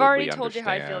 Why I've would already we told you how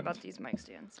I feel understand? about these mic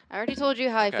stands. I already told you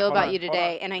how I Okay, feel hold about on, you hold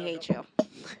today, on. and I hate you.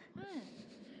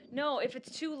 No, if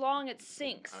it's too long, it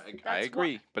sinks. I That's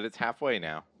agree, What, but it's halfway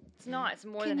now. it's not. It's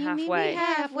more Can than you meet halfway. me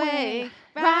halfway,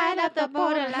 right at the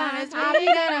borderline. Is how we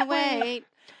gonna wait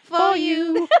for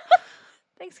you.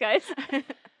 Thanks, guys.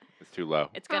 It's too low.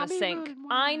 It's gonna I'll be sink. rooting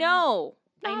I one. know.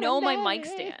 I Not know a my mic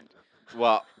day. stand.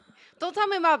 Well, Don't tell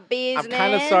me about business. I'm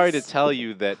kind of sorry to tell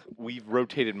you that we've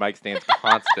rotated mic stands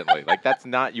constantly. Like, that's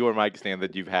not your mic stand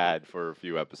that you've had for a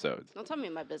few episodes. Don't tell me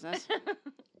my business.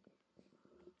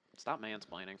 Stop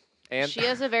mansplaining. And She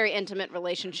has a very intimate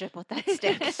relationship with that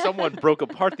stick. someone broke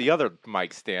apart the other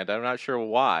mic stand. I'm not sure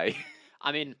why.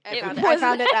 I mean, I if, found, we, I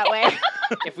found it that way.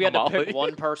 if we had to Molly. pick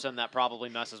one person that probably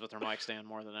messes with her mic stand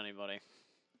more than anybody.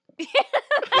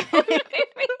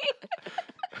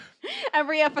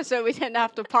 Every episode we tend to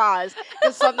have to pause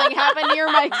because something happened to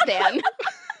your mic stand.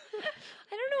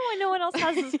 I don't know why no one else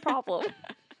has this problem.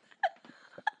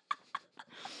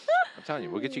 I'm telling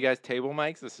you, we'll get you guys table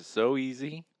mics. This is so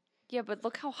easy. Yeah, but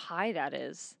look how high that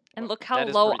is. And Well, look how that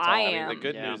is low pretty tall. I I I am. mean, the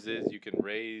good Yeah. news is you can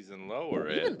raise and lower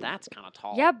it. Even that's kind of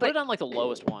tall. Yeah, Put but- it on like the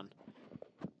lowest one.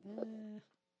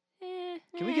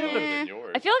 Can we get him Better to? than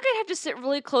yours. I feel like I'd have to sit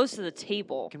really close to the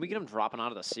table. Can we get him dropping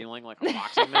out of the ceiling like a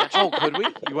boxing match? Oh, could we?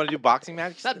 You want to do boxing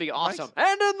matches? That'd be mics? awesome.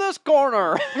 And in this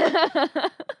corner.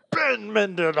 Ben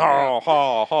Menden. Ha,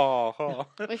 ha, ha, ha.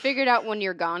 We figured out when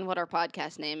you're gone what our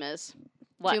podcast name is.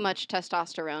 What? Too much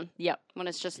testosterone. Yep. When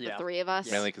it's just Yeah. the three of us.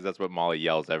 Mainly because that's what Molly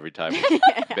yells every time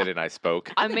Ben and I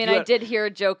spoke. I mean, I did hear a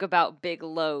joke about big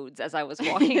loads as I was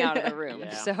walking out of the room. Yeah.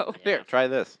 So, Here, try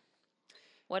this.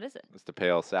 what is it? It's the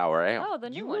pale sour ale. Oh,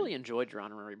 the new You one. really enjoyed your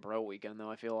honorary bro weekend,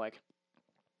 though. I feel like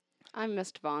I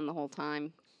missed Vaughn the whole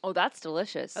time. Oh, that's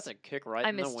delicious. that's a kick right I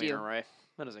in the missed you. wiener, Ray.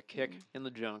 That is a kick in the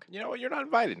junk. You know what? You're not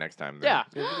invited next time. Then.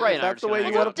 Yeah, If Ray and I are that's the just way gonna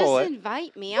you hang got to out. pull it.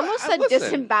 Disinvite me. I Well, almost said listen.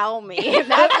 disembowel me.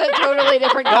 That's a totally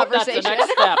different Nope, that's conversation. the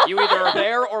next step. You either are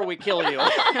there or we kill you.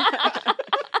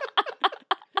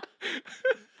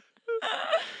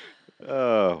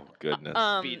 Oh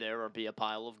goodness. Be there or be a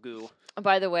pile of goo.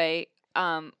 By the way,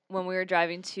 when we were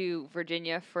driving to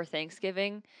Virginia for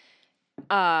Thanksgiving,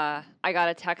 I got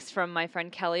a text from my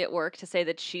friend Kelly at work to say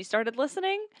that she started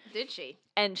listening, Did she?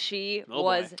 and she Oh, boy.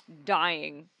 was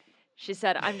dying. She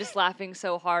said, "I'm just laughing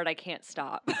so hard I can't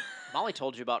stop." Molly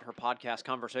told you about her podcast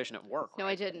conversation at work. No, I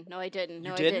right? didn't. No, I didn't. No,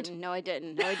 You I didn't? didn't. No, I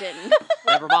didn't. No, I didn't.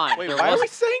 Never mind. Wait, there why are we wasn't,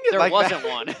 saying it there like wasn't that?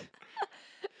 one.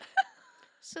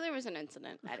 So there was an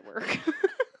incident at work.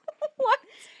 What?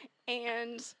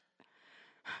 And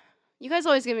you guys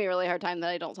always give me a really hard time that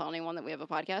I don't tell anyone that we have a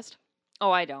podcast.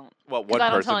 Oh, I don't. Well, 'Cause one I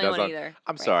don't person tell does. anyone On, either.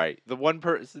 I'm Right. sorry. The one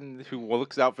person who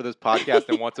looks out for this podcast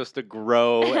and wants us to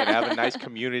grow and have a nice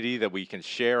community that we can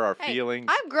share our Hey, feelings.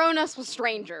 I've grown us with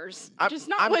strangers, just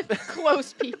not I'm- with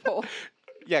close people.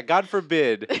 Yeah, God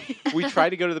forbid we try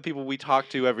to go to the people we talk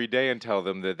to every day and tell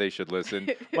them that they should listen.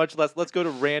 Much less, let's go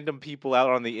to random people out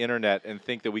on the internet and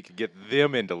think that we could get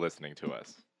them into listening to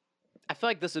us. I feel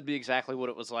like this would be exactly what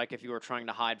it was like if you were trying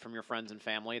to hide from your friends and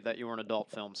family that you were an adult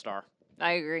film star.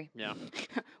 I agree. Yeah.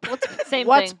 Same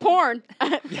What's thing. porn?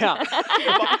 Yeah.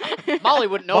 Molly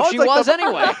wouldn't know if Molly's she like was the-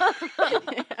 anyway.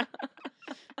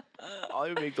 I'll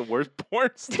even make the worst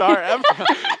porn star ever.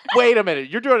 Wait a minute,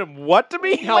 you're doing what to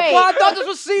me? Wait. Well, I thought this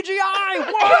was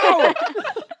CGI. Whoa!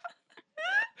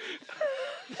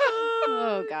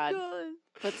 Oh, God.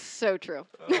 That's so true.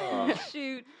 Oh,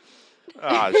 Shoot.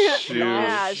 ah, shoot.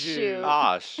 Ah, shoot.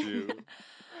 Ah, shoot.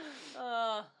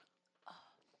 Uh,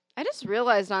 I just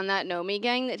realized on that Nomi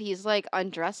gang that he's like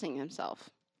undressing himself.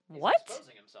 He's What?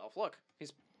 exposing himself. Look,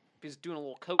 he's doing a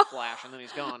little coat flash and then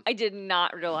he's gone. I did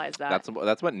not realize that.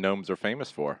 That's what gnomes are famous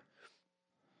for.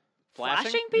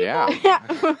 Flashing people? Yeah.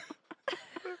 I feel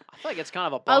like it's kind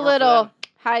of a A bummer for little them.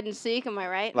 hide and seek, am I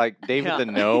right? Like David Yeah. the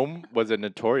gnome was a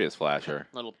notorious flasher.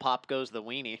 Little pop goes the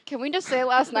weenie. Can we just say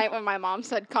last night when my mom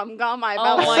said "cum gum," I Oh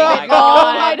about my spit God.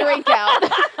 all my drink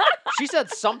out. She said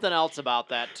something else about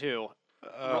that too,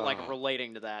 Oh. like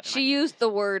relating to that. And She used the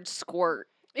word squirt.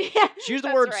 Yeah, she used the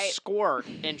that's word right. squirt,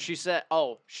 and she said,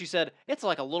 it's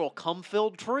like a little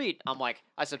cum-filled treat.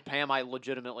 I said, Pam, I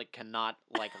legitimately cannot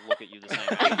like look at you the same way.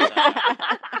 You said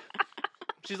that."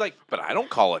 She's like, but I don't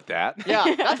call it that.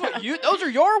 Yeah, that's what those are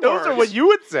your words. Those are what you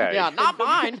would say. Yeah, not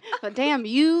mine. The damn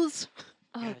youths.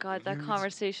 Oh god, that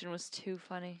conversation was too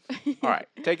funny. All right,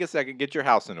 take a second, get your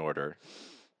house in order.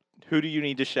 Who do you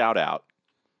need to shout out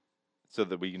so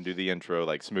that we can do the intro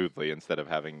like smoothly instead of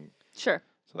having Sure.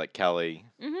 so like Kelly,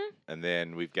 Mhm. and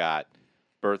then we've got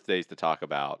birthdays to talk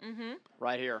about. Mhm.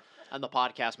 Right here, and the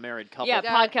podcast married couple. Yeah,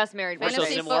 got podcast married. We're so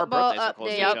Fantasy similar. Our football birthdays are close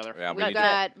to update. each other. Yeah, we We've need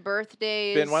got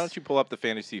birthdays. Ben, why don't you pull up the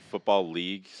Fantasy Football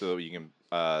League so that you can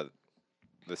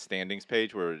the standings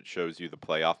page where it shows you the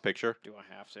playoff picture? Do I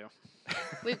have to?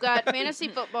 We've got fantasy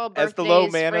football birthdays. As the low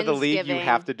man of the league, you Friendsgiving.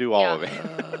 have to do all Yeah. of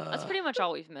it. That's pretty much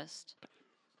all we've missed.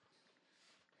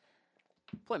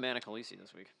 Play Mana Khaleesi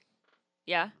this week.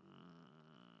 Yeah.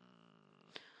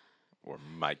 Or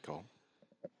Michael.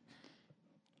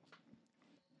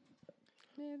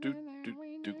 Do,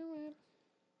 do.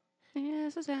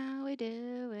 This is how we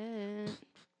do it.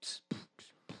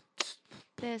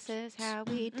 This is how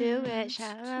we do it.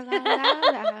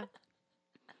 Sha-la-la-la-la.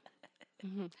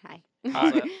 Hi.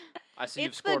 Hi. I see you've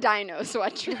It's the scored. Dino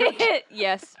sweatshirt.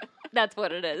 Yes, that's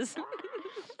what it is.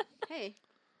 Hey,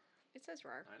 it says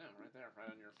RAR. I know, right there,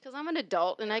 right on your. Because I'm an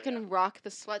adult and I can rock the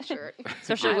sweatshirt.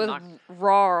 Especially I'm with not-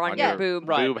 raw on On your your boob.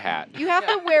 Right. boob hat. You have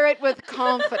to wear it with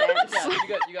confidence.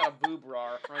 Yeah, you got a boob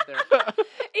rar right there.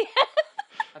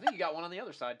 I think you got one on the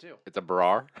other side too. It's a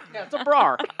bra. Yeah, it's a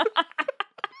bra.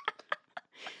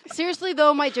 Seriously,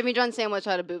 though, my Jimmy John sandwich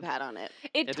had a boob hat on it.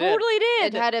 It It did. totally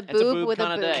It did. had a It's a boob boob with a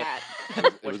kinda boob day. hat. It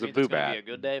Which was a means boob it's gonna hat. be a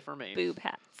good day for me. Boob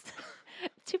hats.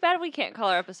 Too bad we can't call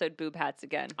our episode boob hats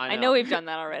again. I I know know. we've done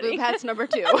that already. Boob hat's number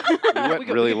 2. We went We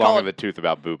could really call long it- in the tooth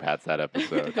about boob hats that We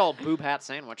episode. call it boob hat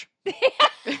sandwich.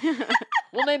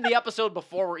 We'll name the episode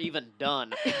before we're even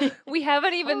done. We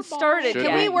haven't even started Should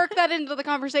Can we yet. work that into the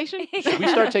conversation? Should we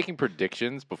start taking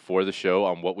predictions before the show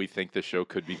on what we think the show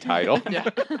could be titled? Yeah.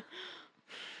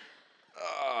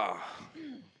 Ugh.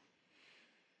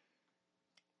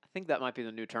 I think that might be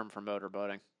the new term for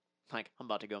motorboating. Like, I'm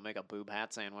about to go make a boob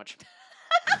hat sandwich.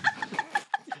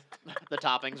 The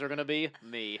toppings are gonna be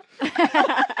me.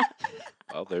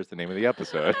 Well, there's the name of the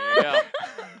episode. There you go.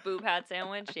 Boob hat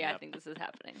sandwich. Yeah, I Yep. think this is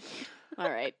happening. All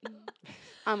right.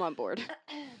 I'm on board.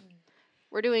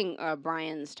 We're doing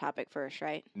Brian's topic first,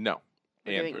 right? No.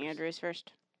 We're doing Andrews. Andrew's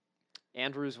first.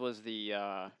 Andrews was the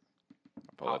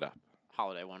Pull it up.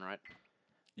 holiday one, right?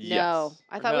 No. Yes.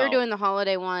 I thought we were No. doing the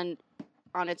holiday one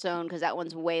on its own because that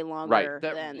one's way longer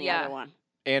that- than the yeah. other one.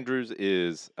 Andrews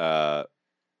is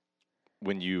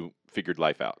when you figured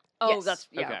life out. Oh, Yes. that's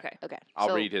yeah. Okay. Okay. Okay. I'll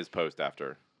so read his post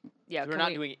after. Yeah. We're can not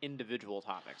we- doing individual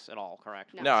topics at all,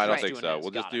 correct? No. No, I don't Right. think Doing so. his,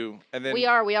 We'll just got it. do and then We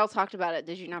are. We all talked about it.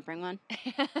 Did you not bring one?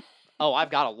 Oh, I've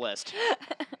got a list.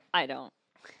 I don't.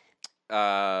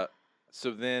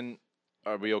 So then,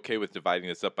 are we okay with dividing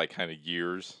this up by kind of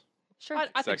years? Sure. I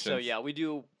think so. Sections. Yeah, we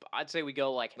do. I'd say we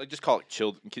go like. Like just call it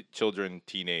children,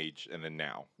 teenage, and then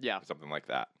now, Yeah, or something like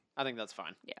that. I think that's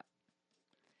fine. Yeah.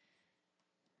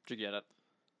 Did you get it?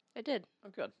 I did. Oh,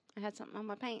 good. I had something on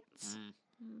my pants.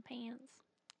 Pants.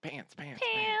 Pants, pants,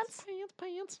 Pants.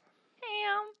 Pants.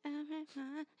 Ham.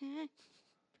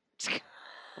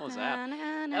 What was that?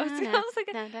 That sounds like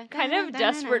a kind of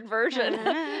desperate version.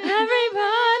 Everybody.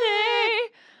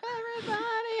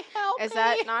 Everybody help Is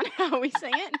that not how we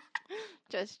sing it?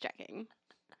 Just checking.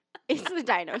 It's the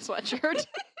Dino sweatshirt.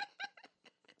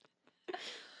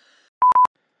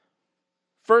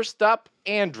 First up,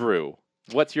 Andrew.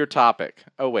 What's your topic?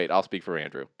 Oh wait, I'll speak for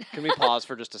Andrew. Can we pause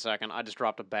for just a second? I just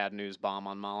dropped a bad news bomb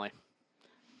on Molly.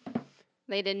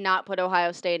 They did not put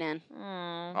Ohio State in.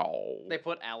 Mm. Oh, They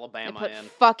put They Alabama put in.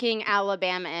 fucking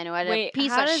Alabama in, who had a Wait,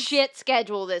 piece how of does- shit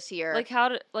schedule this year Like how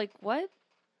did what?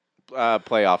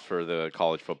 playoffs for the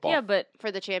college football. Yeah, but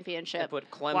for the They championship. put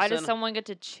Clemson. why does someone get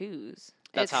to choose?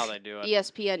 That's how It's- they do it.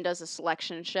 ESPN does a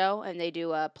selection show, and they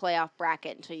do a playoff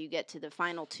bracket until you get to the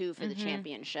final two for the Mhm.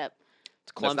 championship.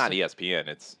 It's That's not Clemson. ESPN.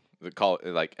 It's the call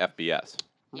like FBS,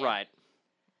 Yeah. Right.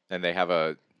 and they have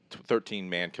a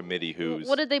 13-man committee who's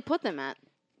What did they put them at?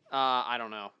 I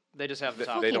don't know. They just have the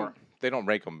top they four. don't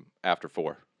rank them after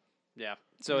 4. Yeah.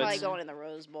 So Probably it's going in the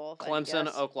Rose Bowl. if I had to Clemson,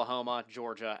 guess. Oklahoma,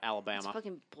 Georgia, That's Alabama.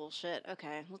 fucking bullshit.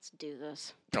 Okay, let's do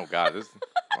this. Oh God, well,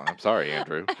 I'm sorry,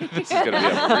 Andrew. This is going to be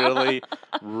a really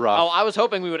rough. Oh, I was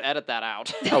hoping we would edit that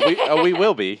out. We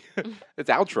will be. It's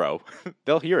outro.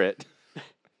 They'll hear it.